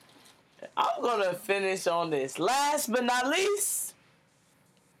topic. I'm going to finish on this. Last but not least,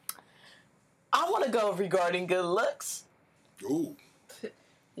 I want to go regarding good looks. Ooh.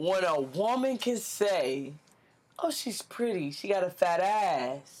 When a woman can say, oh, she's pretty, she got a fat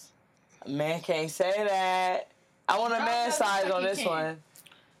ass. A man can't say that. I want a man size on this one.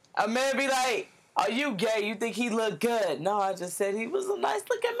 A man be like, are you gay? You think he look good? No, I just said he was a nice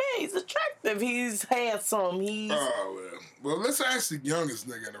looking man. He's attractive. He's handsome. Well, let's ask the youngest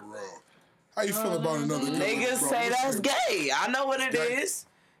nigga in the room. How you feel about another good niggas say that's gay. I know what it is.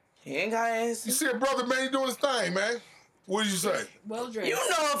 He ain't got ass. You said, brother, man, he doing his thing, man. What did you say? Well dressed. You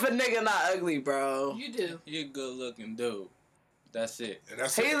know if a nigga not ugly, bro. You do. He a good looking dude. That's it. And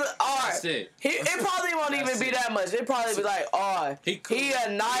that's it. That's it. It probably won't even be that much. It probably be like, he cool. He a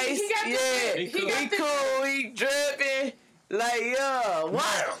nice, he cool, he dripping. Like, yeah.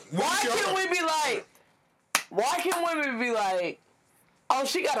 Why can't we be like, oh,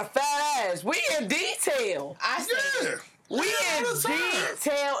 she got a fat ass. We in detail. I said. We in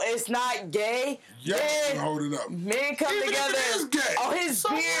detail. It's not gay. Yeah, hold it up. Men come together. It is gay. Oh, his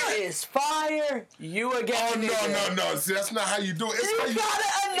beard is fire. You a gay nigga. No. See, that's not how you do it. You gotta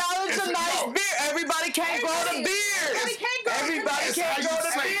acknowledge a nice beard. Everybody can't grow the beard. Everybody can't grow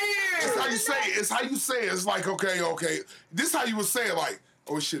the beard. It's how you say it. It's how you say it. It's like, okay. This is how you would say it, like,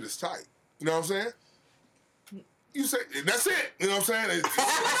 oh, shit is tight. You know what I'm saying? You say, that's it. You know what I'm saying?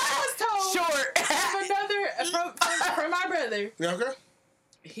 I was told short. from my brother. Yeah, okay.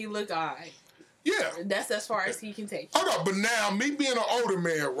 He look alright. Yeah. That's as far as he can take. Hold up, but now, me being an older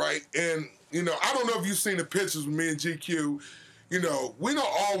man, right, and, I don't know if you've seen the pictures with me and GQ, we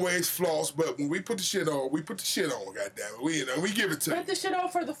don't always floss, but when we put the shit on, goddammit. We give it to you. Put the shit on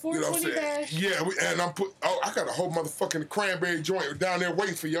for the 420 bash. Yeah, I got a whole motherfucking cranberry joint down there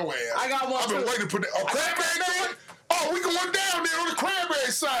waiting for your ass. I got one. I've been waiting to put a cranberry joint? Oh, we going down there on the cranberry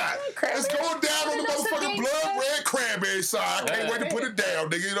side. It's going down on the motherfucking blood red cranberry side. I can't wait to put it down,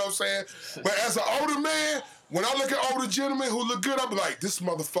 nigga, you know what I'm saying? But as an older man, when I look at older gentlemen who look good, I be like, this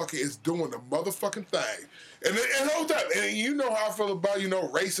motherfucker is doing the motherfucking thing. And hold up, and you know how I feel about,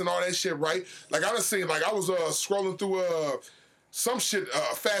 race and all that shit, right? Like, I done seen, like, I was scrolling through some shit,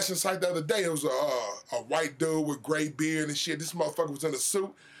 fashion site the other day. It was a white dude with gray beard and shit. This motherfucker was in a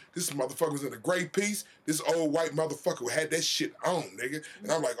suit. This motherfucker was in a gray piece. This old white motherfucker had that shit on, nigga. And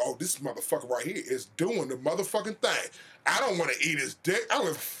I'm like, oh, this motherfucker right here is doing the motherfucking thing. I don't want to eat his dick. I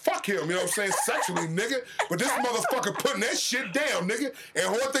don't fuck him, you know what I'm saying, sexually, nigga. But this motherfucker putting that shit down, nigga. And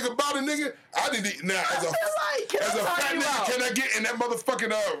one thing about it, nigga, I need to, now, as a fat nigga, can I get in that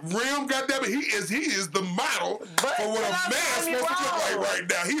motherfucking rim, goddammit? He is the model for what a man's supposed to look like right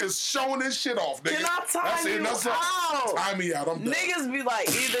now. He is showing his shit off, nigga. Can I time you out? Time me out, I'm done. Niggas be like,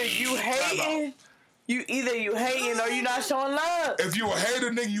 either you hating... You hating or you not showing love. If you a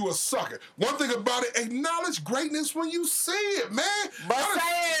hater, nigga, you a sucker. One thing about it, acknowledge greatness when you see it, man. But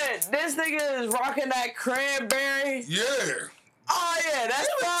saying this nigga is rocking that cranberry. Yeah. Oh yeah, that's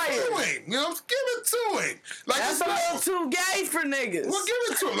fire. Give it to him. You know, give it to him. Like That's a little too gay for niggas. Well, give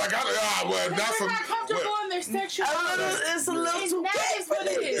it to him. Like They're not comfortable in their sexuality. It's a little too that gay is for what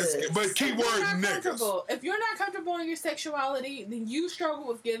it is. niggas. But keyword niggas. If you're not comfortable in your sexuality, then you struggle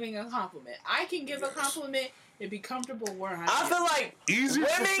with giving a compliment. I can give a compliment and be comfortable where I am. I feel like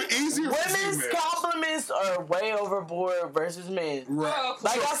women's compliments are way overboard versus men. Right. Oh,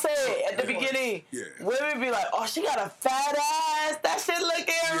 Like I said at the beginning, women be like, "Oh, she got a fat ass. That shit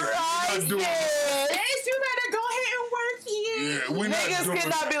looking right." Yes, you better go ahead and work here. Yeah, we niggas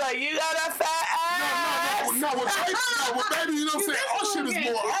cannot be like, "You got a fat ass." No, baby, you know what I'm saying? Our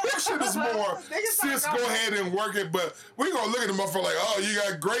shit is more, sis, go ahead and work it, but we gonna look at the motherfucker like, oh, you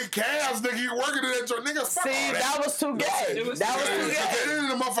got great calves, nigga, you working at that joint, nigga, fuck all that. That was too gay. That was too gay. At the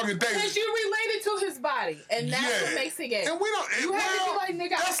end of the motherfucking day. Because you related to his body, and that's what makes it gay. And we don't, you have to be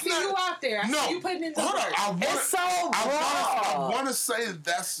like, nigga, I see you out there. I see you putting in the work. It's so broad. I want to say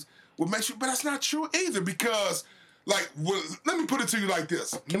that's what makes you, but that's not true either, because like, let me put it to you like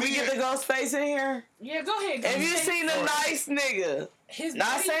this. Can we get the ghost face in here? Yeah, go ahead. If you seen a nice nigga,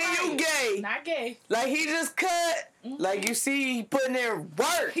 not saying you gay, not gay, like he just cut, like you see he putting in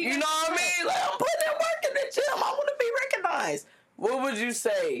work. You know what I mean? Like I'm putting in work in the gym. I want to be recognized. What would you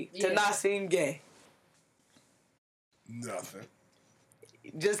say to not seem gay? Nothing.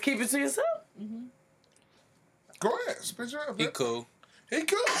 Just keep it to yourself. Go ahead, spit your up. He cool. He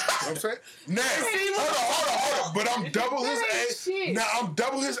cool. You know what I'm saying? Now, hold on. But I'm double his age. Now, I'm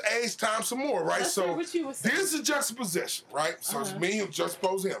double his age times some more, right? So, here's the juxtaposition, right? So, it's me and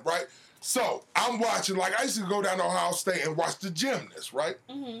juxtapose him, right? So, I'm watching, like, I used to go down to Ohio State and watch the gymnasts, right?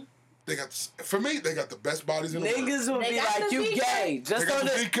 They got, for me, they got the best bodies in the world. Niggas would be like, you gay. Just they on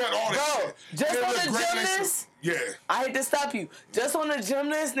got the V-cut, all that shit. Just on the gymnast. Yeah. I hate to stop you. Just on the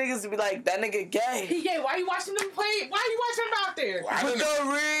gymnast, niggas would be like, that nigga gay. He gay. Why you watching them play? Why you watching him out there? With the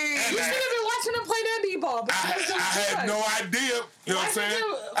ring. You should have been watching him play that D-ball. I had no idea. You know what I'm saying?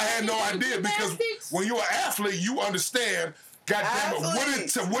 I had no idea because when you're an athlete, you understand. God damn it! What it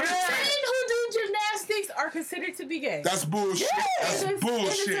takes? Men who do gymnastics are considered to be gay. That's bullshit. That's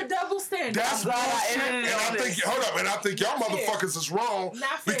bullshit. It's a double standard. That's bullshit. And I think y'all motherfuckers is wrong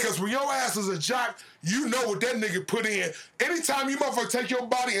because when your ass is a jock, you know what that nigga put in. Anytime you motherfucker take your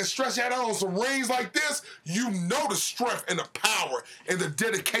body and stretch that out on some rings like this, you know the strength and the power and the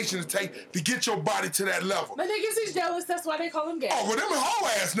dedication to take to get your body to that level. But niggas is jealous. That's why they call him gay. Oh, well, them whole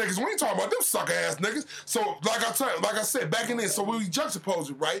ass niggas. We ain't talking about them sucker ass niggas. So, like I said, back in there, so we juxtapose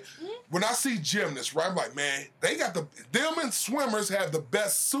it, right? When I see gymnasts, right, I'm like, man, they got them and swimmers have the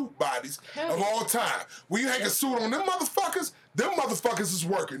best suit bodies of all time. When you hang a suit on them motherfuckers is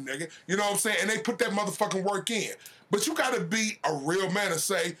working, nigga. You know what I'm saying? And they put that motherfucking work in. But you gotta be a real man and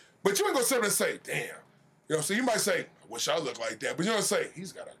say, but you ain't gonna sit there and say, damn. You know what I'm saying? You might say, I wish I looked like that. But you don't say,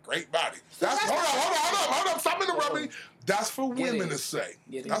 he's got a great body. Hold on. Stop interrupting me. That's for women to say.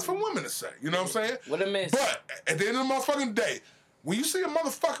 That's for women to say. You know what I'm saying? What a miss. But at the end of the motherfucking day, when you see a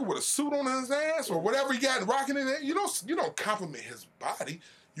motherfucker with a suit on his ass or whatever he got rocking in there, you don't compliment his body.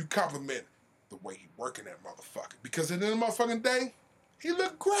 You compliment the way he working that motherfucker. Because at the end of the motherfucking day, he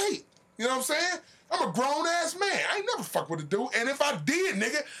look great. You know what I'm saying? I'm a grown-ass man. I ain't never fuck with a dude. And if I did,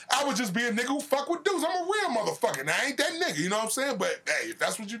 nigga, I would just be a nigga who fuck with dudes. I'm a real motherfucker. Now, I ain't that nigga. You know what I'm saying? But, hey, if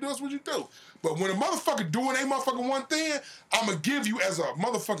that's what you do, that's what you do. But when a motherfucker doing a motherfucking one thing, I'm going to give you as a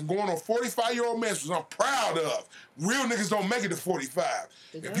motherfucker going on 45-year-old man, which I'm proud of. Real niggas don't make it to 45.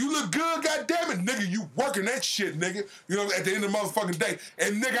 If you look good, goddamn it, nigga, you working that shit, nigga. You know, at the end of the motherfucking day.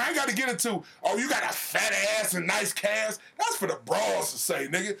 And, nigga, I ain't got to get into, oh, you got a fat ass and nice calves. That's for the bras to say,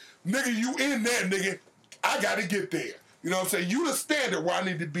 nigga. Nigga, you in there, nigga. I got to get there. You know what I'm saying? You the standard where I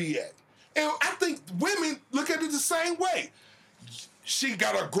need to be at. And I think women look at it the same way. She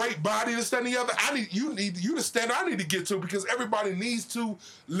got a great body, this, that, and the other. You the standard I need to get to because everybody needs to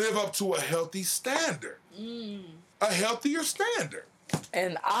live up to a healthy standard. A healthier standard.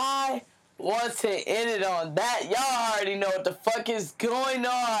 And I want to end it on that. Y'all already know what the fuck is going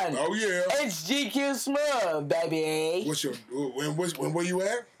on. Oh, yeah. It's GQ Smooth, baby. When were you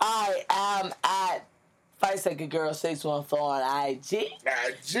at? I am at 5 Girl 614 on IG.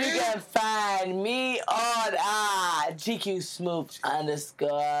 You can find me on GQ Smooth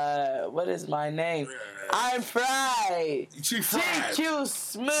 _ what is my name? I'm fried. She fried. GQ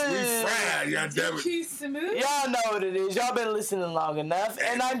Smooth. We fried, goddammit. GQ Smooth. Y'all know what it is. Y'all been listening long enough.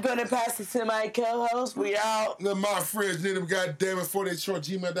 And I'm going to pass it to my co-host. We out. Look, my friends need them, goddammit,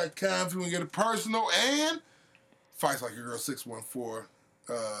 48short@gmail.com if you want to get it personal. And Fights Like a Girl 614.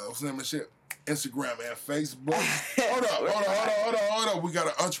 What's the name of the shit? Instagram and Facebook. Hold up. We got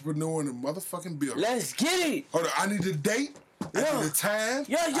an entrepreneur in the motherfucking building. Let's get it. Hold on, I need a date. I need the time.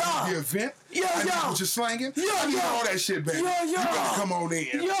 I need the event. I need what you're slanging. I need all that shit, baby. You better come on in.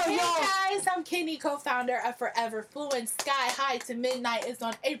 Hey guys, I'm Kenny, co-founder of Forever Fluent. Sky High to Midnight is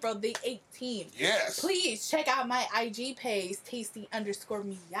on April the 18th. Yes. Please check out my IG page,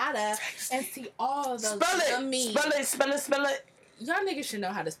 tasty_Miata, and see all the yummy. Spell it. Y'all niggas should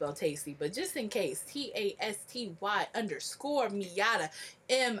know how to spell tasty, but just in case, TASTY_Miata, MIYATTA.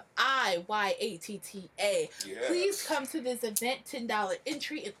 Yes. Please come to this event, $10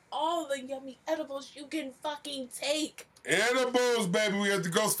 entry, and all the yummy edibles you can fucking take. Edibles, baby. We got the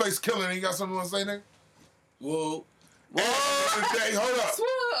Ghostface Killing. You got something you want to say, nigga? Whoa. Hold up.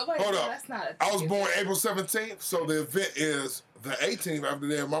 Wait, Hold up. That's not I was born April 17th, so the event is the 18th after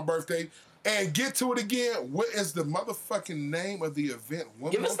that, my birthday. And get to it again. What is the motherfucking name of the event?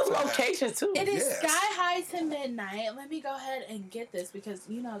 Give us the location, too. It is Sky High to Midnight. Let me go ahead and get this because,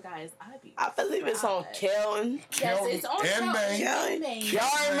 you know, guys, I believe it's on Kelton. Yes, it's on Kelton. Maine.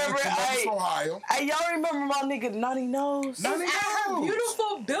 Y'all remember, Ohio. Hey, y'all remember my nigga Nutty Nose? It's at her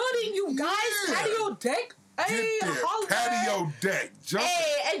beautiful building, you guys. Patio deck. Hey, patio deck.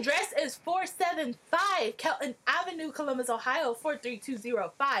 Hey, address is 475 Kelton Avenue, Columbus, Ohio,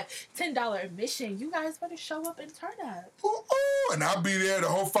 43205. $10 admission. You guys better show up and turn up. Ooh, and I'll be there. The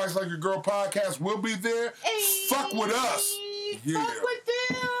whole Fights Like a Girl podcast will be there. Hey, fuck with us. Yeah. Fuck with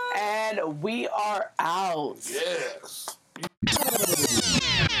them. And we are out. Yes.